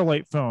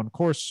satellite phone. Of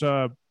course,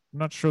 I'm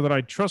not sure that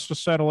I trust a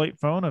satellite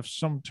phone. If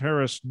some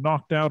terrorist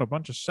knocked out a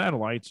bunch of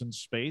satellites in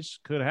space,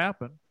 could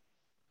happen.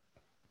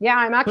 Yeah,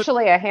 I'm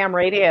actually a ham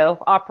radio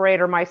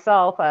operator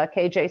myself,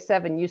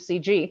 KJ7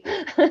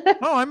 UCG.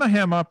 Oh, I'm a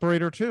ham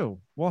operator too.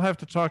 We'll have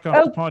to talk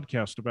off the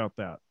podcast about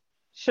that.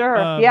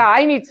 Sure. Yeah,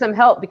 I need some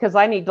help because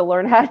I need to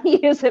learn how to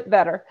use it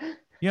better.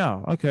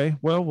 Yeah. Okay.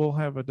 Well, we'll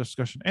have a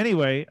discussion.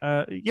 Anyway,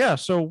 yeah.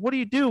 So what do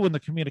you do when the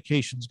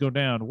communications go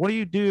down? What do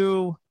you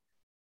do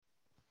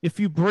if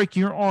you break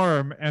your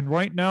arm? And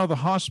right now the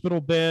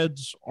hospital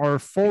beds are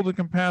full to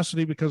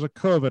capacity because of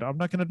COVID. I'm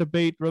not going to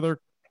debate whether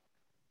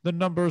the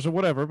numbers or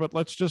whatever, but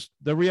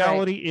the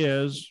reality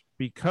is,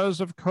 because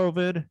of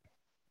COVID,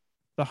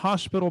 the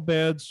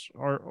hospitals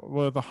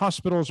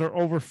are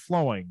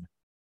overflowing.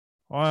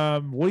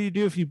 What do you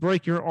do if you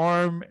break your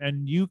arm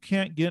and you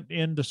can't get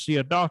in to see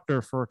a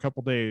doctor for a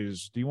couple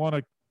days? Do you want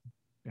to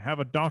have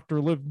a doctor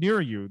live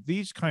near you?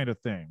 These kind of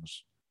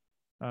things.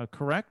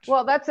 Correct?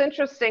 Well, that's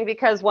interesting,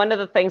 because one of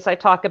the things I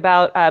talk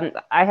about,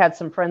 I had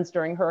some friends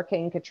during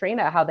Hurricane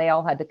Katrina, how they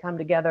all had to come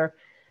together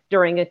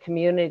during a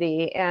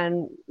community.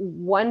 And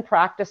one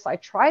practice I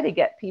try to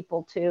get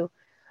people to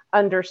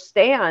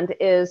understand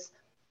is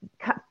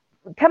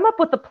come up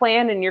with a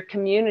plan in your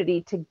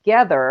community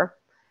together.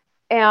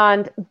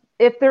 And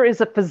if there is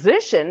a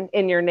physician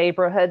in your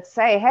neighborhood,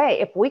 say, hey,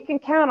 if we can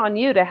count on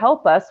you to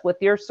help us with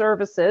your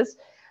services,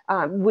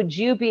 would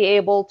you be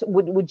able to,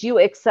 would you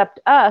accept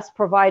us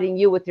providing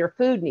you with your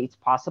food needs,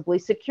 possibly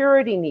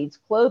security needs,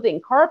 clothing,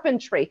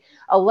 carpentry,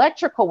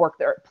 electrical work,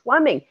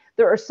 plumbing.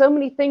 There are so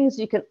many things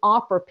you can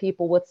offer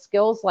people with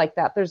skills like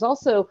that. There's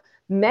also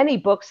many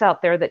books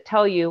out there that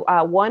tell you,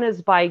 one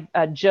is by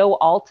Joe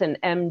Alton,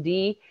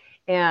 MD,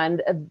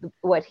 and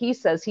what he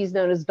says, he's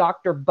known as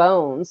Dr.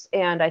 Bones.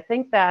 And I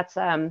think that's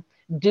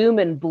Doom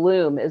and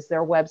Bloom is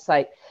their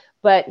website.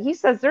 But he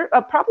says there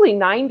are probably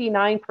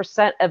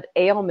 99% of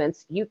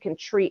ailments you can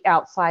treat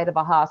outside of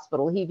a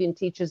hospital. He even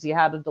teaches you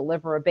how to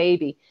deliver a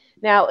baby.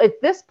 Now, at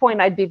this point,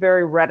 I'd be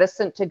very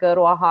reticent to go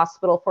to a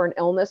hospital for an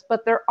illness,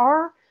 but there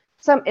are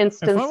some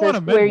instances if I want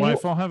a where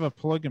midwife, I'll have a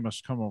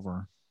polygamist come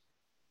over.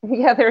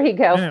 Yeah, there you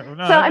go. Yeah,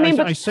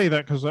 no, I say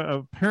that because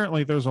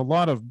apparently there's a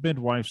lot of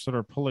midwives that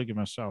are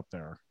polygamists out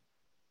there.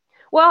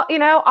 Well,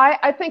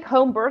 I think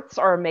home births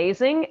are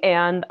amazing,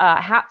 and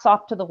hats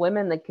off to the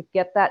women that could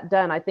get that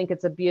done. I think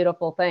it's a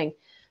beautiful thing.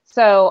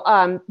 So,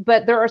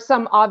 but there are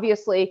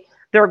obviously,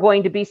 there are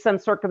going to be some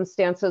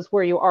circumstances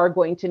where you are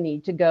going to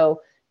need to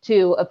go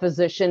to a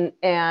physician.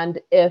 And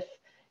if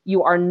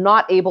you are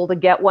not able to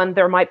get one,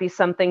 there might be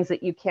some things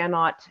that you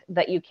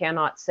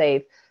cannot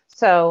save.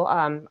 So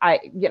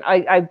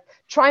I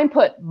try and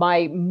put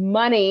my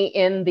money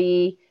in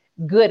the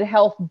good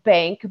health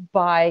bank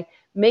by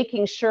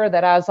making sure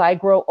that as I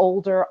grow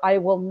older, I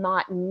will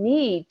not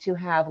need to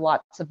have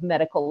lots of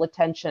medical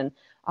attention.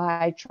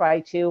 I try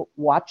to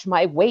watch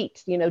my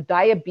weight,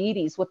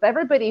 diabetes. With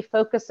everybody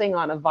focusing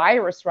on a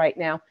virus right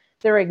now,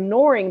 they're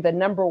ignoring the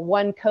number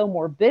one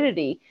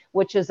comorbidity,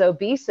 which is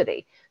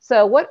obesity.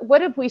 So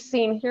what have we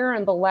seen here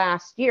in the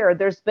last year?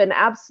 There's been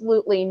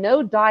absolutely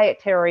no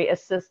dietary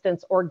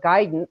assistance or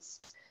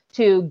guidance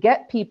to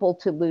get people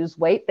to lose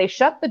weight. They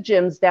shut the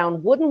gyms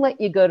down, wouldn't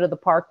let you go to the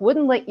park,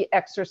 wouldn't let you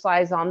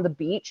exercise on the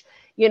beach,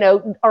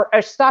 or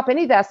stop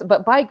any of that.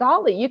 But by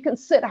golly, you can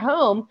sit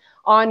home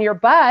on your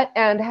butt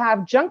and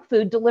have junk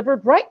food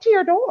delivered right to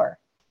your door.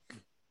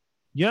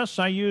 Yes,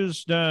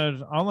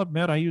 I'll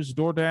admit, I used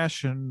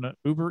DoorDash and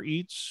Uber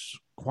Eats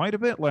quite a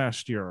bit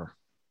last year,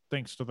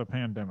 thanks to the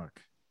pandemic.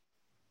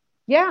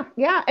 Yeah.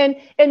 And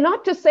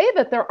not to say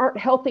that there aren't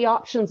healthy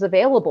options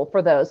available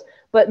for those,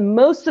 but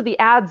most of the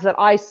ads that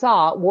I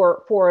saw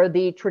were for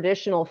the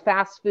traditional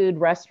fast food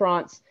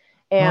restaurants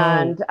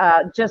and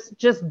just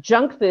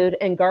junk food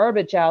and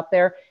garbage out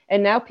there.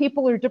 And now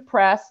people are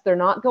depressed. They're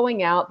not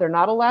going out. They're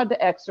not allowed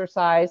to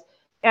exercise.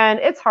 And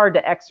it's hard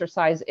to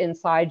exercise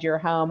inside your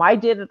home. I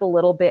did it a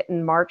little bit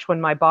in March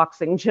when my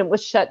boxing gym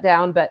was shut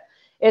down, but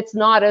it's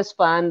not as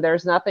fun.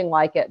 There's nothing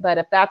like it. But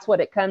if that's what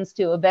it comes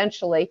to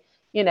eventually,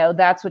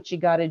 that's what you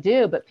got to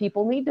do. But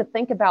people need to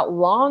think about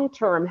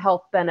long-term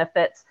health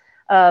benefits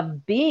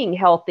of being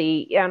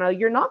healthy.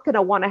 You're not going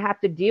to want to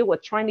have to deal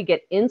with trying to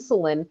get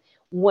insulin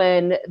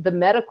when the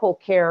medical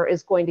care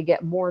is going to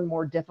get more and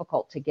more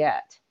difficult to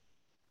get.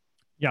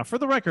 Yeah, for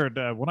the record,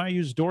 when I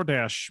use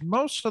DoorDash,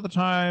 most of the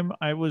time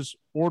I was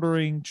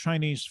ordering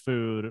Chinese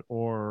food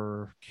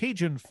or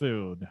Cajun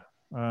food.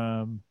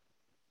 What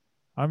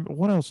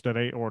else did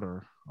I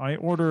order?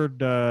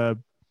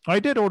 I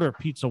did order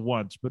pizza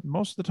once, but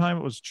most of the time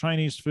it was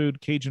Chinese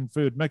food, Cajun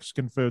food,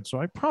 Mexican food. So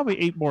I probably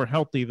ate more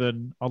healthy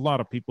than a lot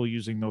of people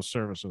using those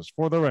services,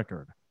 for the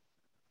record.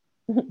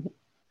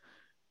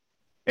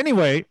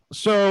 Anyway,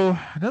 so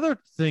another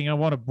thing I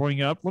want to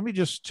bring up, let me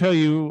just tell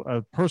you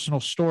a personal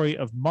story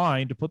of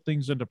mine to put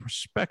things into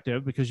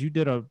perspective, because you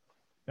did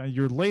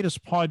your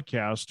latest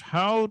podcast,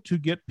 how to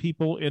get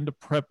people into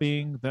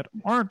prepping that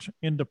aren't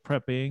into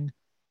prepping.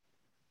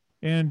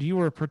 And you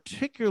were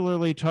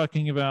particularly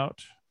talking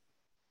about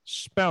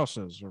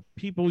spouses or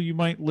people you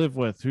might live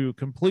with who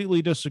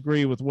completely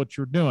disagree with what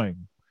you're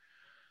doing.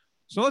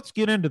 So let's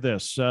get into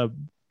this.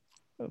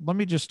 Let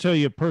me just tell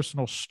you a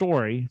personal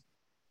story.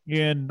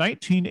 In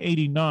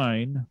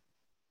 1989,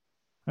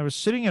 I was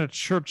sitting at a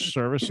church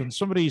service and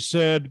somebody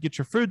said, get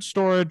your food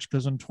storage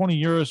because in 20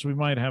 years we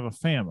might have a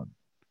famine.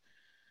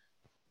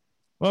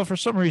 Well, for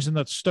some reason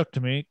that stuck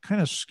to me. It kind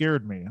of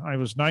scared me. I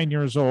was 9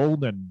 years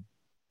old, and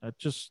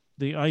just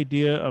the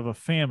idea of a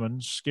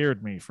famine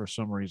scared me for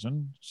some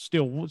reason.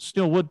 Still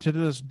would to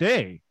this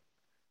day.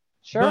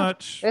 Sure,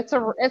 but it's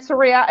a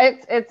reality.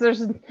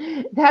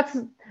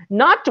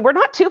 We're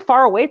not too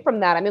far away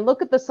from that. I mean,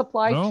 look at the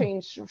supply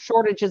chain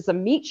shortages, the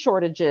meat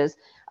shortages,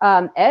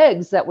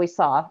 eggs that we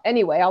saw.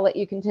 Anyway, I'll let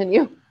you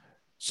continue.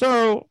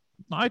 So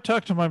I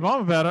talked to my mom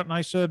about it, and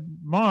I said,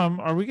 Mom,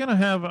 are we going to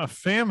have a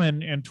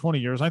famine in 20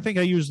 years? I think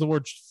I used the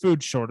word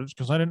food shortage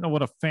because I didn't know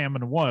what a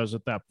famine was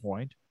at that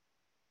point.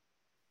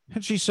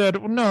 And she said,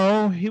 well,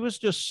 no, he was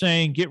just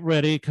saying, get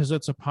ready because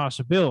it's a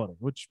possibility,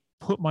 which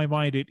put my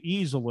mind at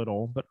ease a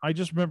little. But I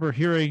just remember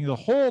hearing the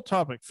whole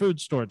topic, food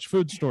storage.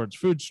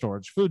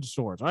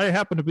 I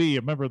happen to be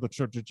a member of the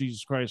Church of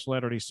Jesus Christ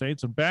Latter-day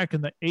Saints. And back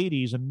in the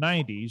 80s and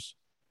 90s,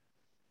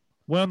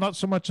 well, not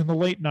so much in the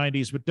late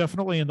 90s, but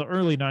definitely in the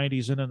early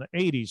 90s and in the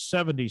 80s,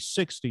 70s,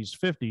 60s,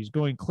 50s,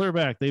 going clear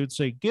back, they would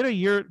say, get a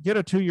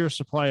 2-year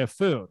supply of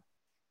food.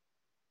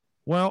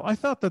 Well, I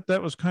thought that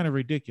that was kind of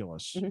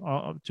ridiculous,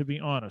 Mhm. to be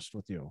honest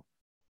with you,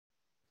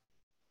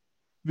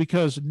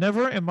 because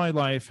never in my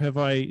life have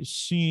I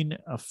seen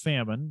a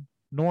famine,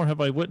 nor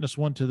have I witnessed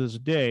one to this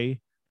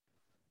day.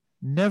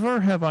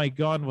 Never have I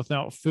gone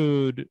without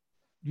food,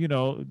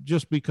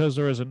 just because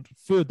there isn't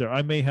food there.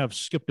 I may have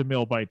skipped a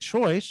meal by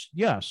choice,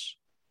 yes,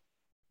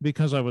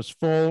 because I was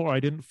full or I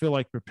didn't feel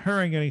like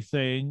preparing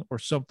anything or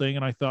something.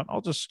 And I thought, I'll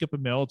just skip a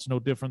meal. It's no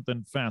different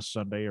than fast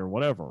Sunday or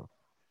whatever.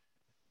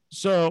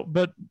 So,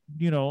 but,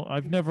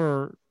 I've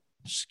never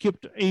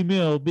skipped a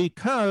meal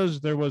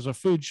because there was a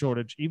food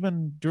shortage.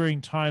 Even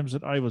during times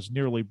that I was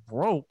nearly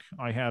broke,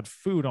 I had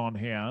food on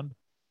hand.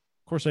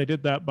 Of course, I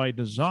did that by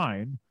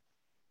design.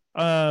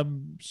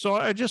 So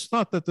I just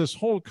thought that this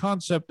whole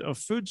concept of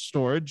food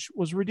storage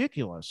was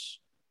ridiculous.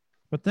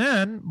 But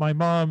then my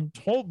mom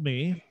told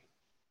me,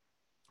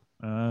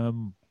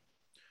 um,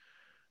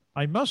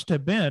 I must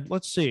have been,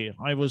 let's see,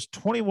 I was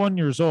 21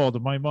 years old,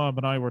 and my mom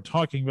and I were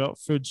talking about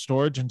food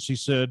storage. And she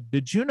said,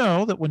 "Did you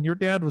know that when your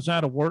dad was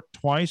out of work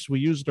twice, we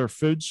used our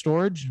food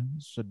storage?" I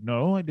said,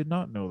 "No, I did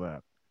not know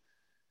that."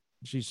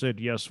 She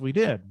said, "Yes, we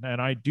did."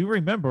 And I do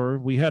remember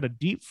we had a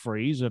deep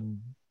freeze,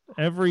 and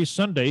every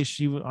Sunday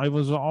I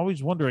was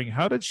always wondering,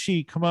 how did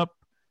she come up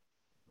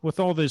with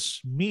all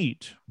this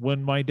meat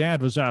when my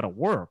dad was out of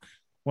work?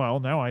 Well,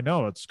 now I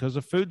know it's because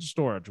of food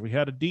storage. We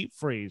had a deep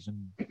freeze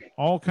and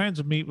all kinds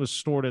of meat was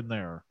stored in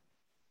there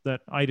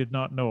that I did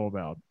not know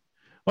about.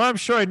 Well, I'm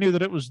sure I knew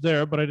that it was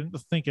there, but I didn't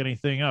think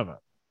anything of it.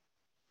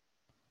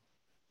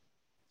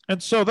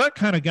 And so that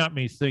kind of got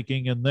me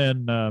thinking. And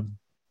then,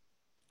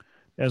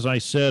 as I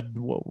said,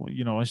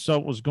 I saw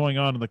what was going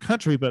on in the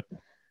country, but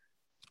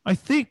I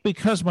think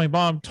because my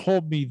mom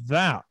told me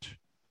that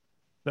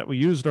we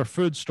used our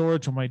food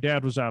storage when my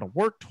dad was out of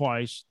work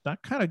twice,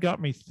 that kind of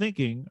got me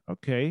thinking,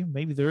 okay,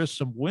 maybe there is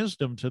some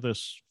wisdom to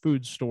this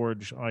food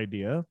storage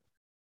idea.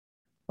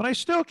 But I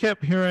still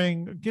kept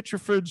hearing, get your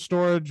food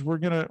storage.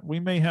 We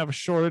may have a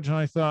shortage. And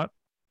I thought,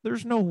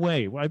 there's no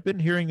way. I've been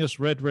hearing this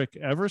rhetoric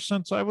ever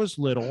since I was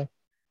little.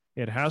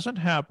 It hasn't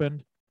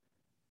happened,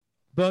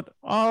 but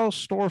I'll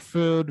store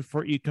food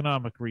for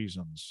economic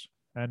reasons.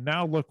 And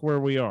now look where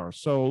we are.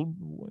 So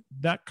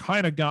that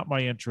kind of got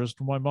my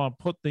interest when my mom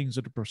put things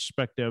into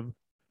perspective.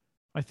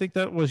 I think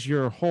that was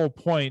your whole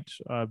point.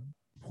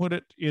 Put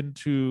it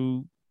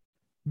into,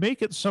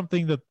 make it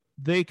something that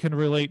they can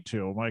relate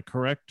to. Am I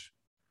correct?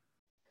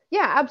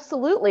 Yeah,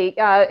 absolutely.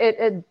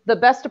 The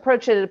best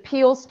approach, it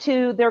appeals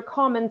to their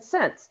common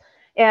sense.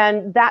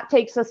 And that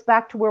takes us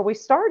back to where we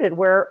started,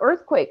 where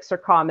earthquakes are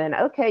common.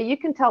 Okay, you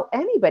can tell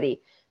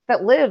anybody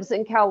that lives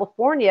in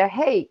California,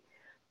 hey,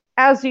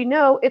 as you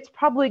know, it's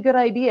probably a good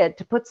idea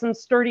to put some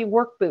sturdy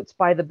work boots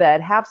by the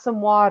bed, have some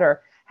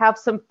water, have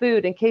some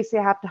food in case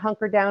you have to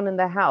hunker down in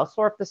the house,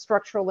 or if the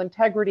structural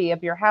integrity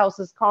of your house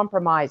is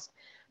compromised.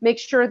 Make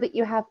sure that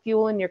you have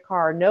fuel in your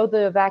car, know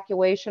the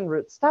evacuation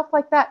route, stuff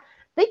like that.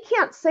 They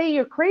can't say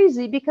you're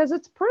crazy because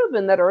it's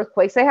proven that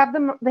earthquakes, they have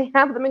them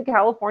in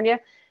California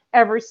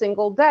every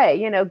single day.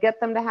 Get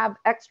them to have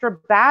extra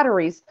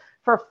batteries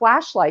for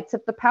flashlights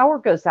if the power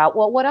goes out.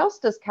 Well, what else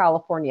does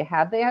California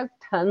have? They have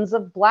tons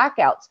of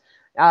blackouts,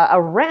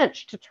 a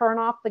wrench to turn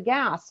off the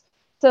gas.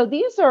 So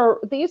these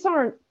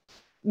aren't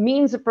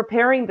means of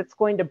preparing that's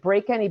going to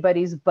break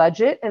anybody's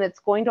budget, and it's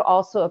going to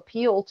also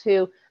appeal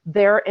to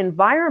their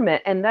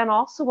environment. And then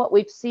also what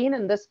we've seen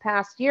in this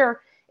past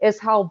year is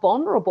how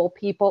vulnerable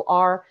people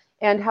are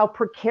and how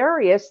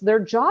precarious their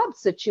job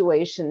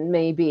situation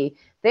may be.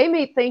 They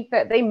may think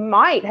that they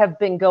might have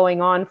been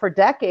going on for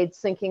decades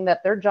thinking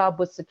that their job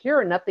was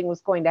secure and nothing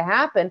was going to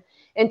happen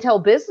until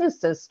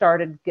businesses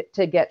started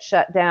to get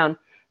shut down.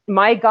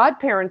 My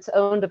godparents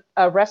owned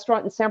a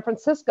restaurant in San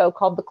Francisco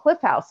called the Cliff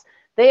House.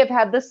 They have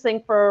had this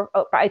thing for,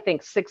 I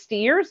think, 60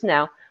 years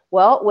now.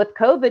 Well, with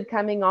COVID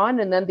coming on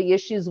and then the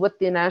issues with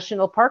the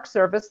National Park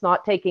Service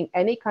not taking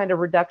any kind of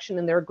reduction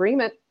in their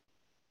agreement,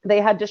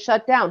 they had to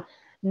shut down.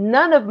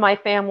 None of my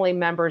family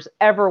members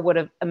ever would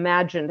have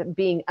imagined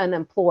being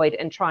unemployed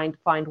and trying to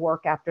find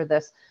work after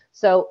this.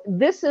 So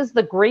this is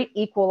the great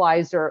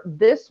equalizer.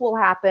 This will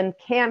happen,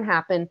 can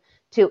happen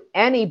to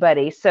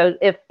anybody. So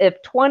if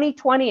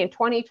 2020 and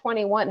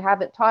 2021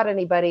 haven't taught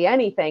anybody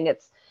anything,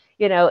 it's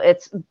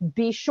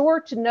be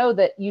sure to know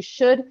that you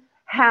should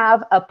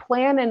have a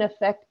plan in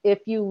effect if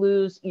you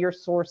lose your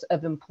source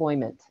of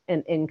employment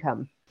and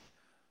income.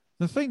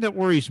 The thing that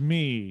worries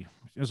me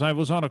is I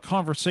was in a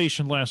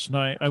conversation last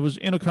night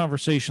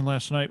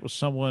with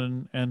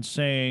someone and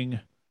saying,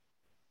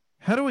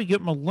 how do we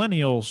get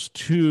millennials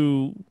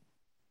to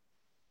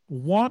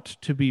want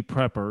to be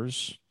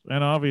preppers?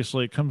 And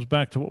obviously it comes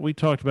back to what we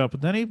talked about,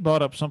 but then he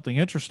brought up something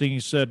interesting. He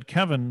said,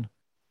 Kevin,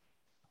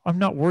 I'm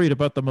not worried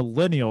about the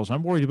millennials.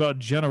 I'm worried about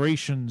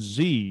Generation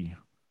Z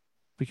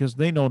because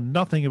they know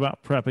nothing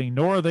about prepping,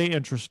 nor are they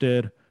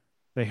interested.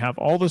 They have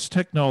all this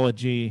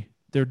technology.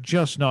 They're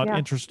just not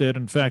interested.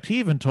 In fact, he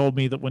even told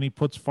me that when he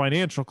puts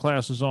financial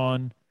classes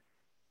on,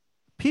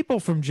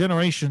 people from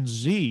Generation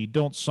Z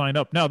don't sign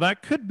up. Now,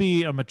 that could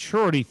be a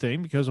maturity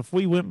thing because if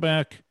we went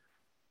back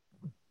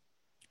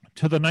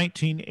to the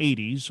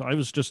 1980s. I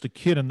was just a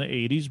kid in the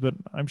 80s, but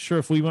I'm sure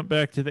if we went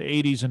back to the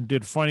 80s and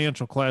did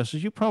financial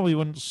classes, you probably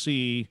wouldn't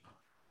see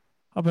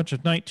a bunch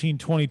of 19,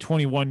 20,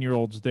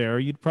 21-year-olds there.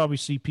 You'd probably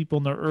see people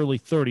in their early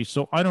 30s.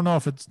 So I don't know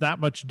if it's that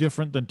much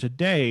different than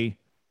today,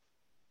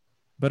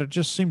 but it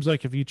just seems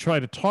like if you try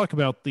to talk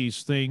about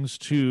these things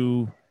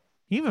to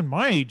even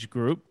my age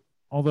group,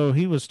 although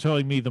he was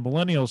telling me the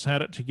millennials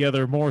had it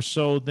together more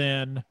so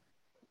than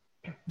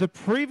the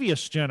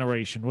previous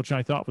generation, which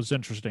I thought was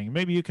interesting.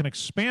 Maybe you can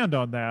expand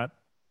on that.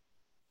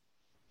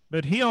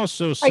 But he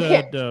also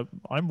said,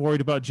 I'm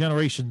worried about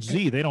Generation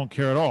Z. They don't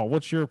care at all.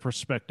 What's your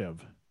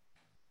perspective?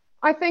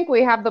 I think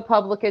we have the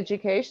public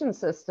education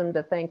system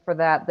to thank for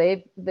that.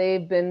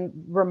 They've been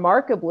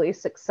remarkably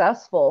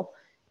successful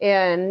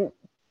in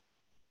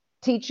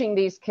teaching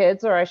these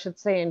kids, or I should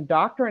say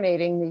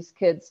indoctrinating these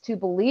kids to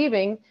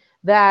believing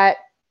that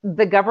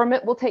the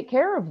government will take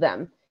care of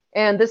them.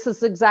 And this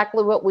is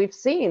exactly what we've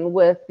seen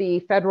with the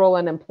federal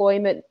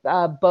unemployment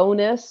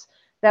bonus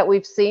that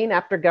we've seen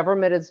after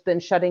government has been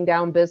shutting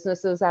down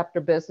businesses after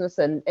business.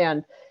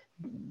 And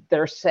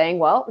they're saying,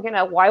 well,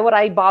 why would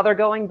I bother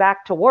going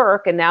back to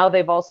work? And now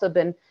they've also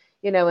been,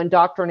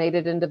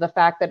 indoctrinated into the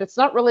fact that it's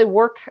not really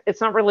work. It's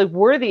not really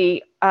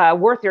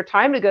worth your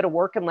time to go to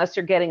work unless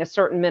you're getting a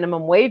certain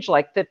minimum wage,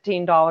 like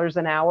 $15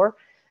 an hour.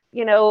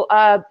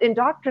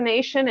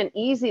 Indoctrination and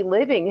easy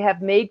living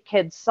have made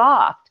kids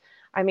soft.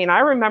 I mean, I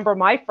remember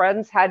my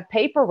friends had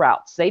paper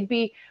routes. They'd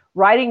be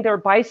riding their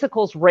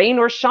bicycles, rain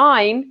or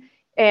shine,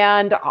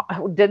 and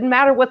it didn't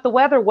matter what the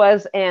weather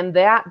was. And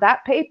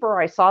that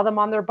paper, I saw them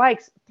on their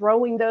bikes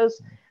throwing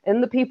those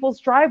in the people's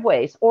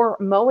driveways or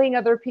mowing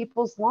other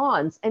people's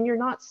lawns. And you're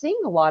not seeing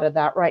a lot of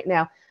that right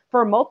now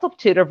for a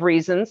multitude of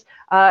reasons.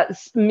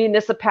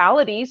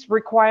 Municipalities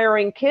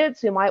requiring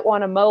kids who might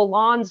want to mow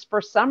lawns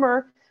for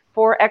summer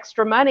for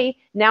extra money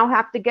now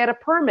have to get a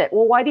permit.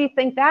 Well, why do you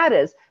think that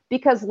is?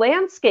 Because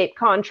landscape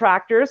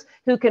contractors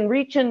who can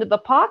reach into the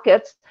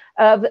pockets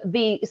of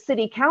the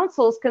city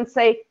councils can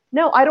say,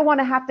 no, I don't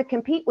want to have to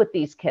compete with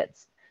these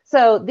kids.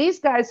 So these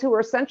guys who are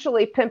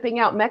essentially pimping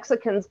out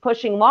Mexicans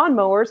pushing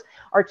lawnmowers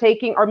are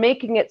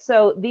making it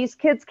so these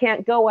kids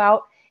can't go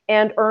out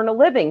and earn a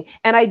living.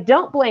 And I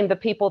don't blame the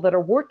people that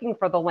are working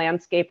for the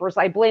landscapers.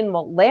 I blame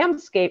the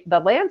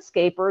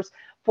landscapers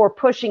for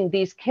pushing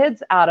these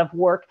kids out of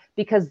work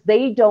because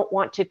they don't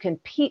want to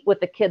compete with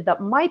the kid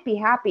that might be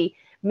happy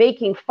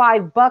making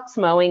 $5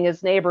 mowing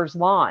his neighbor's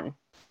lawn.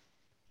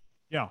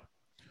 Yeah.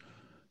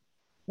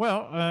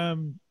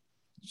 Well,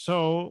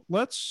 so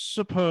let's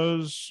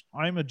suppose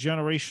I'm a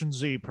Generation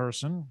Z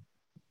person.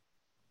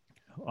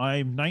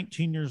 I'm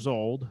 19 years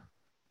old.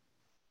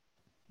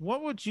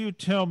 What would you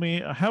tell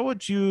me? How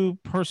would you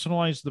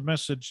personalize the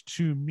message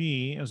to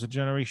me as a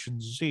Generation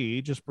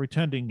Z, just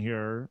pretending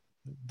here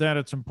that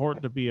it's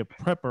important to be a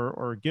prepper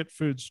or get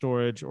food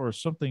storage or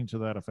something to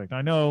that effect?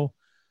 I know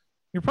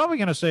you're probably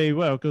going to say,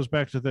 well, it goes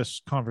back to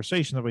this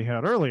conversation that we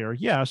had earlier.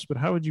 Yes, but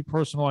how would you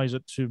personalize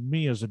it to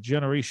me as a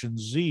Generation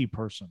Z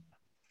person?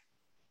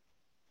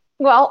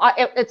 Well,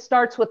 it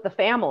starts with the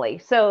family.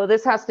 So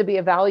this has to be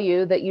a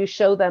value that you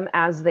show them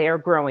as they're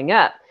growing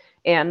up.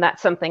 And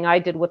that's something I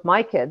did with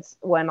my kids.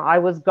 When I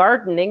was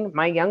gardening,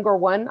 my younger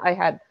one, I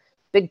had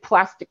big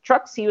plastic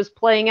trucks. He was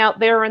playing out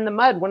there in the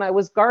mud when I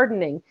was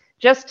gardening.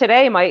 Just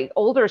today, my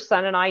older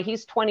son and I,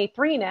 he's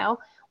 23 now,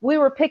 we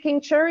were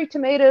picking cherry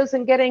tomatoes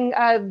and getting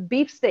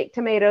beefsteak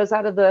tomatoes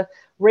out of the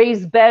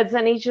raised beds.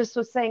 And he just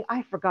was saying,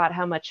 I forgot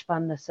how much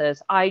fun this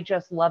is. I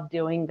just love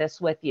doing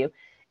this with you.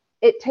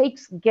 It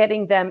takes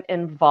getting them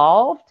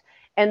involved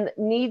and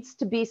needs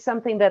to be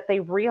something that they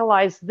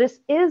realize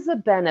this is a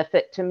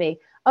benefit to me.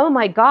 Oh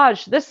my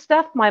gosh, this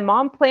stuff my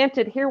mom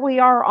planted, here we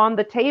are on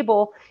the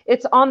table.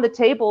 It's on the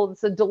table.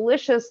 It's a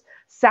delicious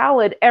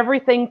salad,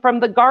 everything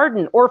from the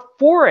garden or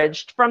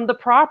foraged from the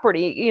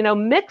property,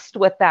 mixed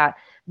with that.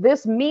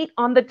 This meat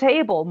on the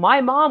table. My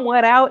mom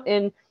went out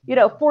in,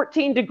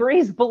 14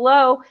 degrees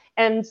below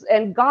and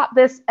got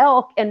this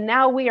elk. And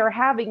now we are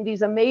having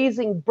these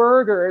amazing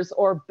burgers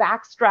or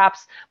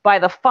backstraps by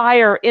the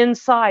fire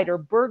inside or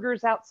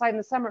burgers outside in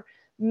the summer.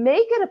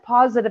 Make it a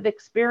positive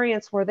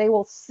experience where they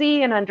will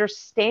see and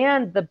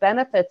understand the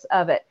benefits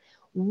of it.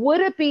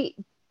 Would it be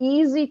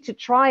easy to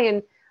try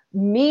and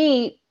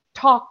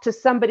talk to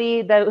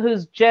somebody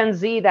who's Gen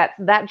Z,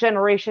 that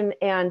generation,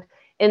 and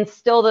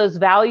instill those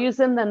values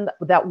in them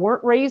that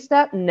weren't raised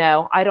up?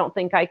 No, I don't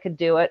think I could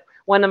do it.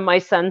 One of my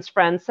son's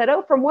friends said,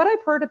 oh, from what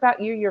I've heard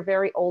about you, you're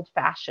very old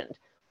fashioned.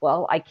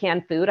 Well, I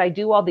can food. I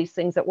do all these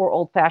things that were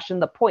old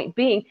fashioned. The point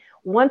being,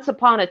 once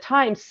upon a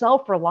time,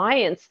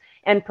 self-reliance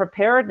and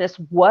preparedness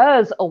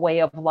was a way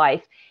of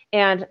life.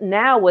 And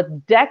now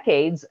with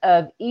decades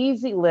of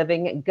easy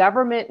living,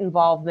 government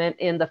involvement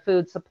in the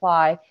food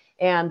supply,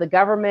 and the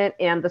government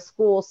and the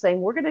schools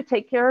saying, we're going to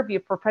take care of you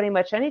for pretty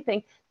much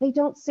anything, they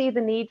don't see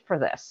the need for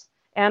this.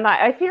 And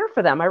I fear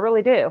for them. I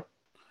really do.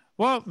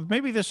 Well,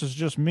 maybe this is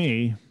just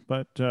me,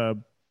 but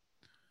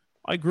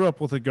I grew up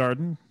with a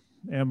garden,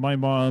 and my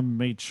mom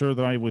made sure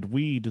that I would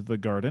weed the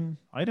garden.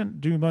 I didn't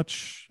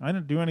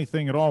do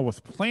anything at all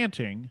with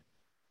planting.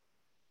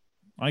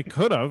 I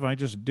could have, I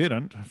just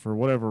didn't for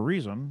whatever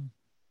reason.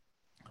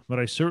 But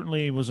I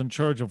certainly was in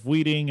charge of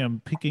weeding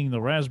and picking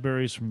the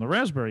raspberries from the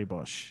raspberry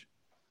bush.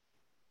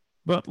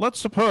 But let's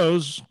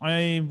suppose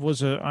I'm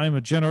a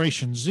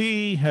Generation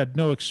Z, had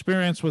no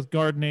experience with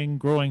gardening,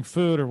 growing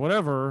food, or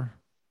whatever.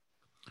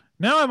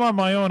 Now I'm on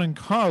my own in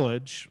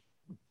college.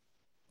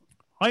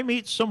 I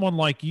meet someone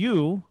like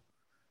you,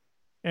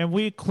 and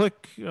we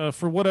click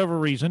for whatever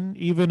reason.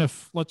 Even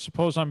if, let's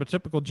suppose, I'm a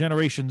typical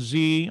Generation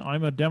Z,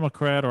 I'm a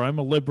Democrat, or I'm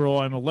a liberal,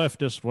 I'm a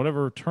leftist,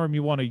 whatever term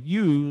you want to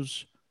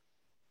use.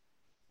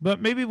 But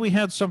maybe we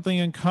had something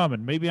in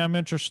common. Maybe I'm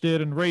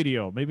interested in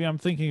radio. Maybe I'm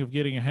thinking of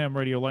getting a ham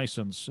radio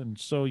license. And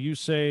so you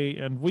say,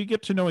 and we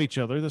get to know each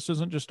other. This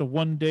isn't just a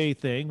one-day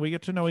thing. We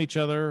get to know each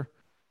other.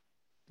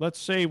 Let's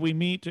say we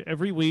meet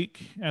every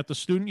week at the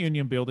Student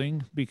Union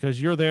building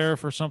because you're there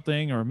for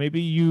something, or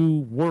maybe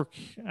you work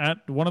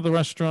at one of the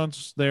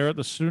restaurants there at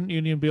the Student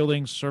Union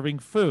building serving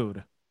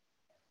food.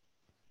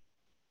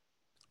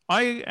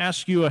 I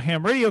ask you a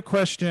ham radio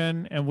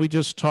question, and we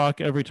just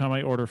talk every time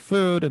I order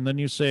food. And then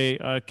you say,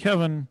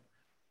 Kevin,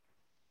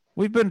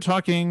 we've been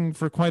talking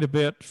for quite a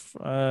bit.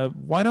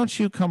 Why don't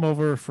you come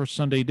over for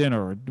Sunday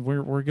dinner?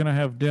 We're going to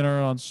have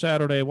dinner on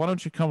Saturday. Why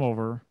don't you come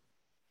over?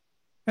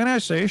 And I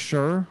say,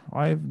 sure.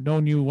 I've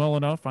known you well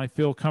enough. I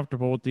feel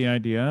comfortable with the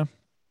idea.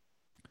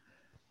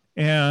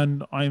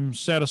 And I'm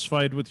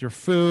satisfied with your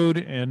food,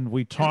 and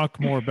we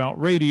talk more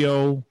about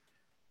radio.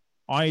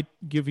 I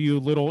give you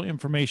little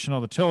information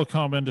on the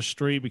telecom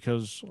industry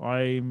because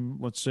I'm,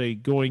 let's say,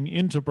 going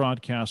into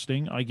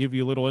broadcasting. I give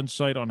you a little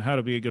insight on how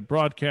to be a good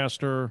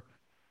broadcaster.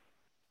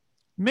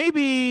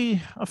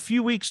 Maybe a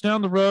few weeks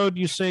down the road,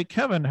 you say,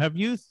 Kevin, have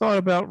you thought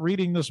about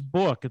reading this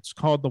book? It's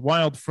called The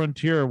Wild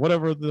Frontier,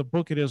 whatever the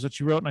book it is that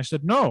you wrote. And I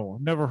said, no,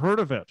 I've never heard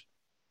of it.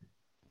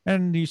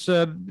 And he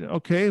said,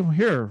 okay,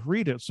 here,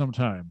 read it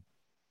sometime.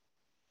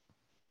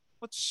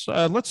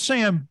 Let's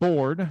say I'm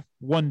bored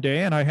one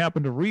day and I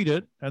happen to read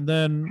it, and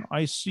then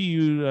I see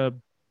you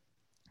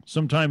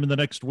sometime in the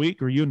next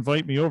week, or you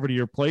invite me over to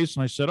your place,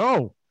 and I said,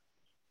 oh,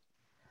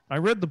 I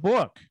read the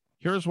book.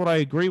 Here's what I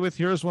agree with.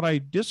 Here's what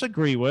I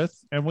disagree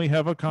with, and we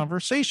have a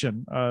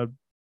conversation.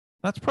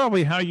 That's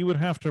probably how you would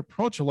have to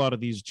approach a lot of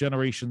these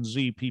Generation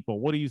Z people.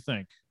 What do you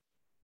think?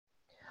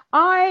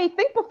 I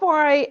think before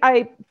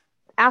I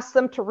ask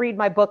them to read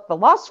my book, The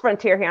Lost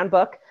Frontier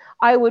Handbook,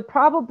 I would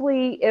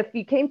probably, if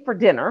you came for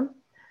dinner,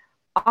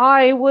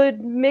 I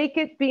would make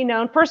it be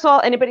known. First of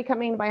all, anybody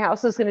coming to my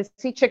house is going to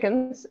see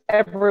chickens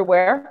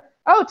everywhere.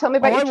 Oh, tell me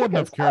about your chickens. I wouldn't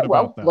have cared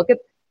about that. Look at.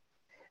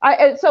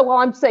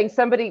 I'm saying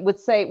somebody would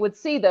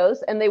see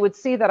those, and they would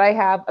see that I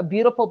have a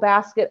beautiful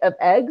basket of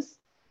eggs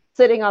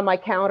sitting on my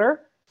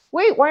counter.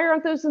 Wait, why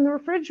aren't those in the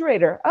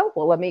refrigerator? Oh,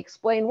 well, let me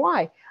explain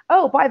why.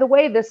 Oh, by the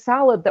way, this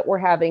salad that we're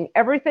having,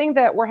 everything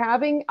that we're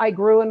having, I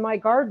grew in my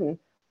garden.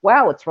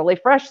 Wow, it's really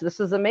fresh. This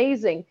is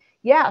amazing.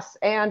 Yes,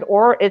 I'm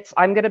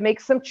going to make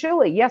some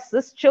chili. Yes,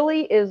 this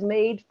chili is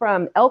made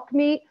from elk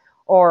meat,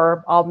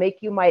 or I'll make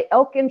you my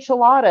elk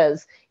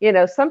enchiladas,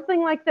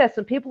 something like this.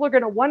 And people are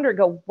going to wonder,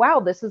 go,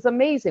 wow, this is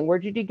amazing. Where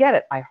did you get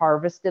it? I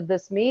harvested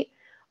this meat.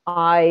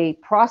 I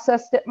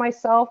processed it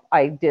myself.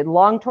 I did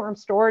long-term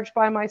storage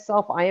by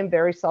myself. I am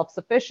very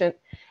self-sufficient.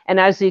 And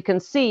as you can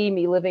see,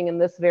 me living in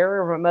this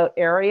very remote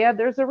area,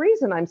 there's a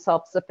reason I'm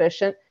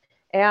self-sufficient.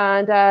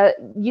 And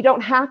you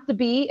don't have to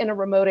be in a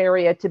remote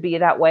area to be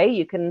that way.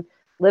 You can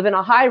live in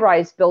a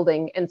high-rise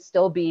building and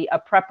still be a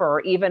prepper,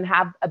 or even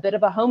have a bit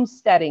of a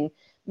homesteading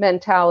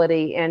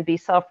mentality and be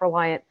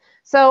self-reliant.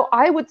 So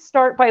I would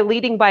start by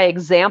leading by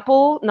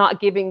example, not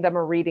giving them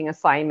a reading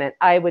assignment.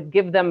 I would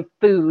give them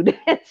food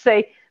and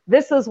say,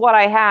 this is what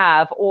I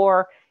have.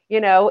 Or,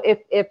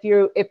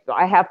 if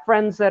I have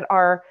friends that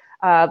are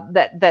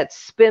that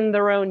spin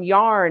their own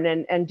yarn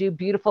and do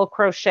beautiful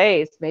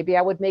crochets, maybe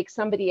I would make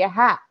somebody a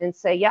hat and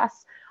say,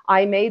 yes,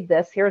 I made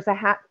this. Here's a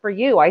hat for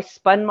you. I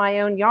spun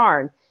my own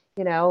yarn.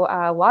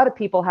 A lot of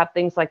people have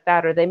things like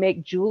that, or they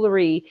make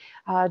jewelry.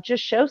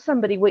 Just show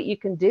somebody what you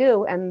can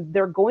do, and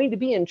they're going to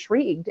be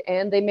intrigued,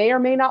 and they may or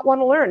may not want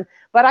to learn.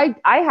 But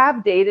I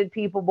have dated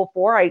people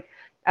before. I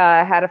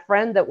had a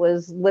friend that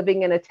was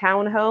living in a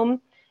townhome,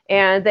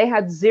 and they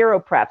had zero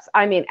preps.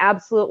 I mean,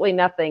 absolutely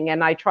nothing.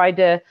 And I tried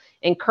to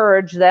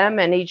encourage them,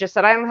 and he just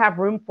said, I don't have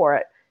room for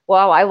it.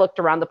 Well, I looked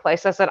around the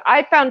place. I said,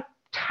 I found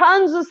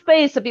tons of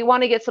space if you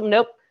want to get some.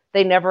 Nope.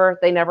 They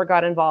never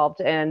got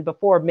involved. And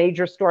before a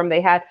major storm,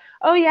 they had,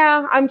 oh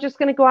yeah, I'm just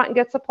going to go out and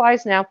get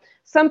supplies now.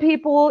 Some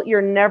people,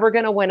 you're never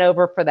going to win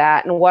over for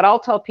that. And what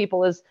I'll tell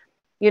people is,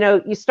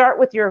 you start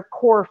with your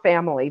core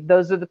family.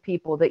 Those are the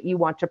people that you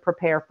want to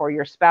prepare for,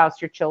 your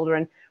spouse, your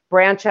children,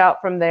 branch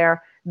out from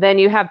there. Then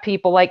you have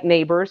people like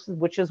neighbors,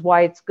 which is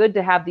why it's good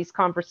to have these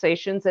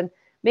conversations. And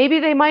maybe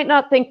they might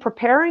not think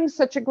preparing is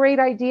such a great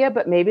idea,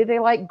 but maybe they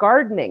like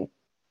gardening.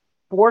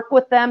 Work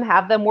with them,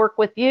 have them work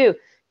with you.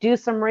 Do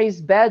some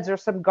raised beds or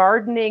some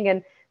gardening,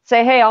 and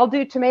say, hey, I'll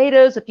do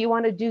tomatoes if you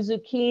want to do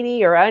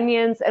zucchini or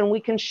onions, and we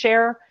can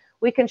share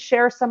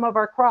some of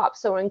our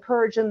crops. So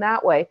encourage them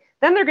that way.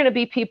 Then they're going to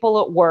be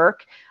people at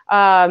work,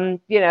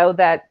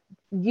 that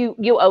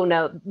you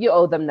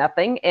owe them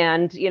nothing.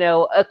 And,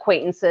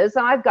 acquaintances,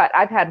 and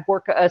I've had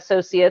work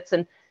associates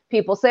and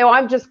people say, oh,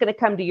 I'm just going to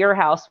come to your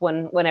house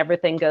when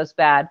everything goes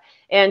bad.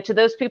 And to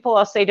those people,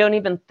 I'll say, don't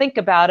even think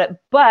about it.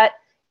 But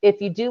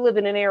if you do live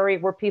in an area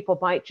where people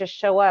might just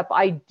show up,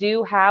 I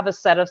do have a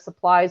set of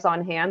supplies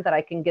on hand that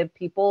I can give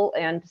people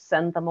and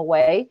send them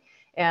away.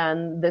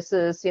 And this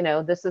is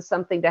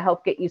something to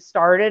help get you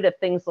started if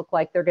things look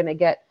like they're going to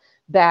get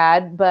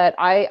bad. But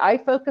I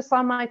focus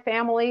on my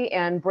family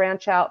and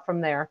branch out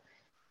from there.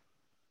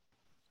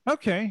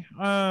 Okay.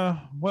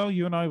 Well,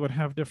 you and I would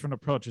have different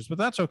approaches, but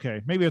that's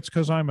okay. Maybe it's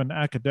because I'm an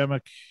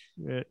academic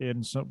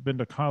been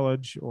to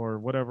college or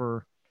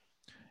whatever.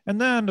 And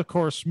then, of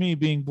course, me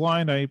being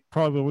blind, I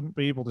probably wouldn't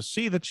be able to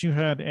see that you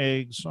had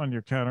eggs on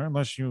your counter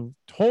unless you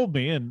told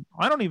me. And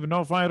I don't even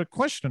know if I had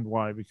questioned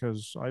why,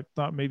 because I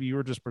thought maybe you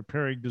were just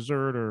preparing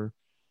dessert or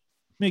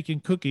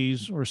making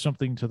cookies or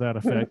something to that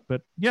effect.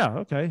 But yeah,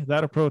 okay,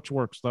 that approach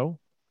works, though.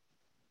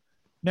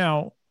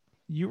 Now,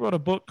 you wrote a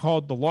book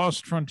called The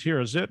Lost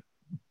Frontier.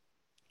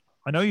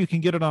 I know you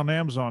can get it on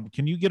Amazon.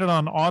 Can you get it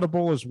on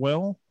Audible as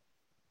well?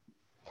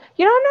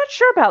 I'm not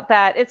sure about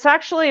that. It's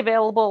actually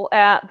available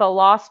at the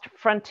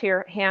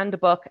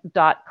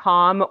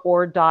lostfrontierhandbook.com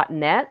or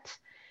 .net.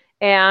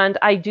 And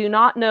I do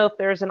not know if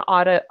there's an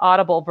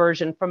Audible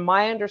version. From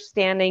my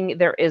understanding,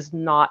 there is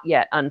not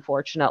yet,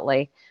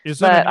 unfortunately.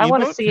 Is it an ebook? I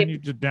want to see. Can you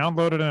just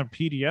download it in a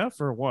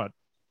PDF or what?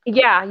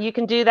 Yeah, you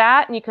can do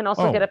that. And you can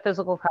also get a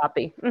physical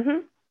copy. Mm-hmm.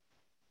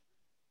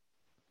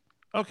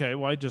 Okay,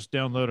 well, I just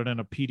downloaded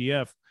in a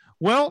PDF.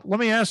 Well, let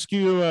me ask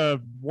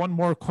you one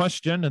more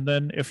question, and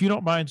then if you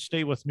don't mind,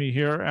 stay with me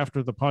here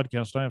after the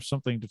podcast. I have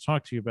something to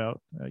talk to you about.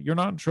 You're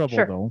not in trouble,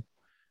 sure. Though.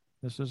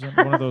 This isn't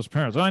one of those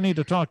parents. I need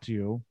to talk to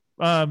you.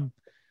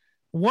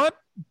 What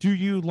do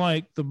you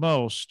like the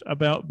most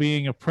about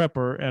being a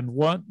prepper, and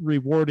what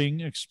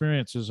rewarding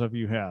experiences have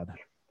you had?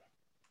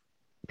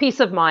 Peace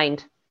of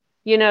mind.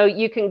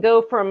 You can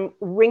go from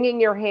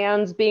wringing your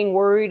hands, being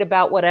worried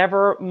about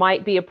whatever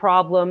might be a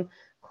problem,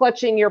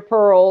 clutching your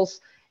pearls,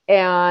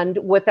 and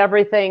with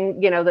everything,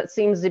 that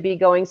seems to be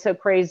going so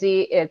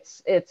crazy,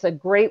 it's a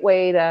great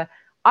way to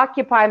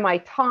occupy my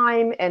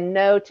time and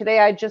know today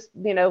I just,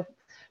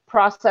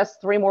 processed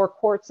 3 more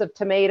quarts of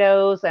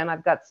tomatoes and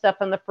I've got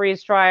stuff in the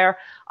freeze dryer.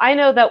 I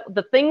know that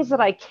the things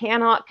that I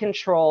cannot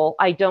control,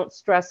 I don't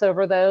stress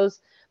over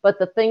those, but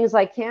the things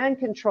I can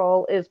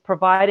control is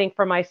providing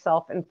for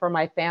myself and for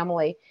my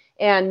family.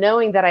 And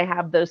knowing that I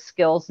have those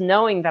skills,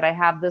 knowing that I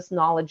have this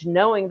knowledge,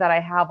 knowing that I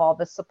have all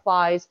the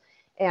supplies,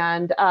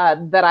 and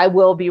that I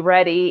will be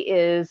ready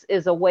is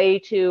a way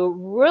to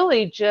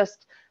really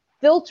just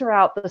filter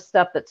out the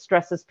stuff that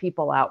stresses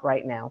people out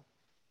right now.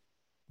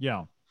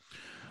 Yeah.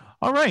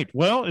 All right.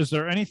 Well, is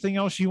there anything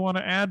else you want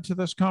to add to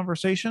this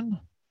conversation?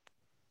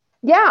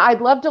 Yeah, I'd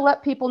love to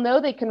let people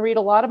know they can read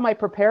a lot of my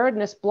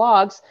preparedness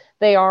blogs.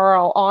 They are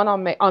all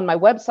on my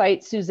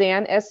website,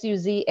 Suzanne,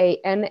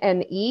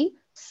 SUZANNE,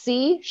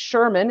 C.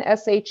 Sherman,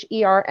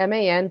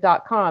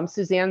 SHERMAN.com,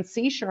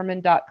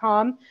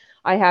 SuzanneCSherman.com.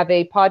 I have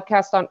a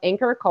podcast on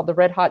Anchor called The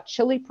Red Hot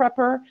Chili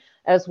Prepper,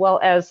 as well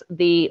as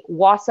the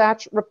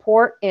Wasatch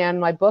Report. And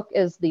my book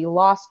is The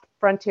Lost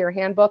Frontier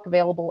Handbook,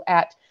 available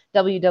at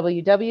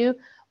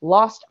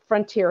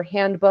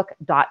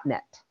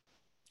www.lostfrontierhandbook.net.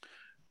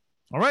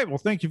 All right. Well,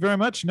 thank you very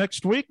much.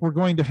 Next week, we're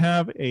going to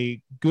have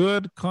a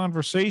good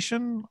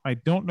conversation. I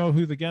don't know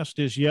who the guest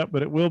is yet,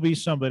 but it will be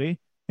somebody.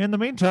 In the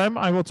meantime,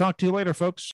 I will talk to you later, folks.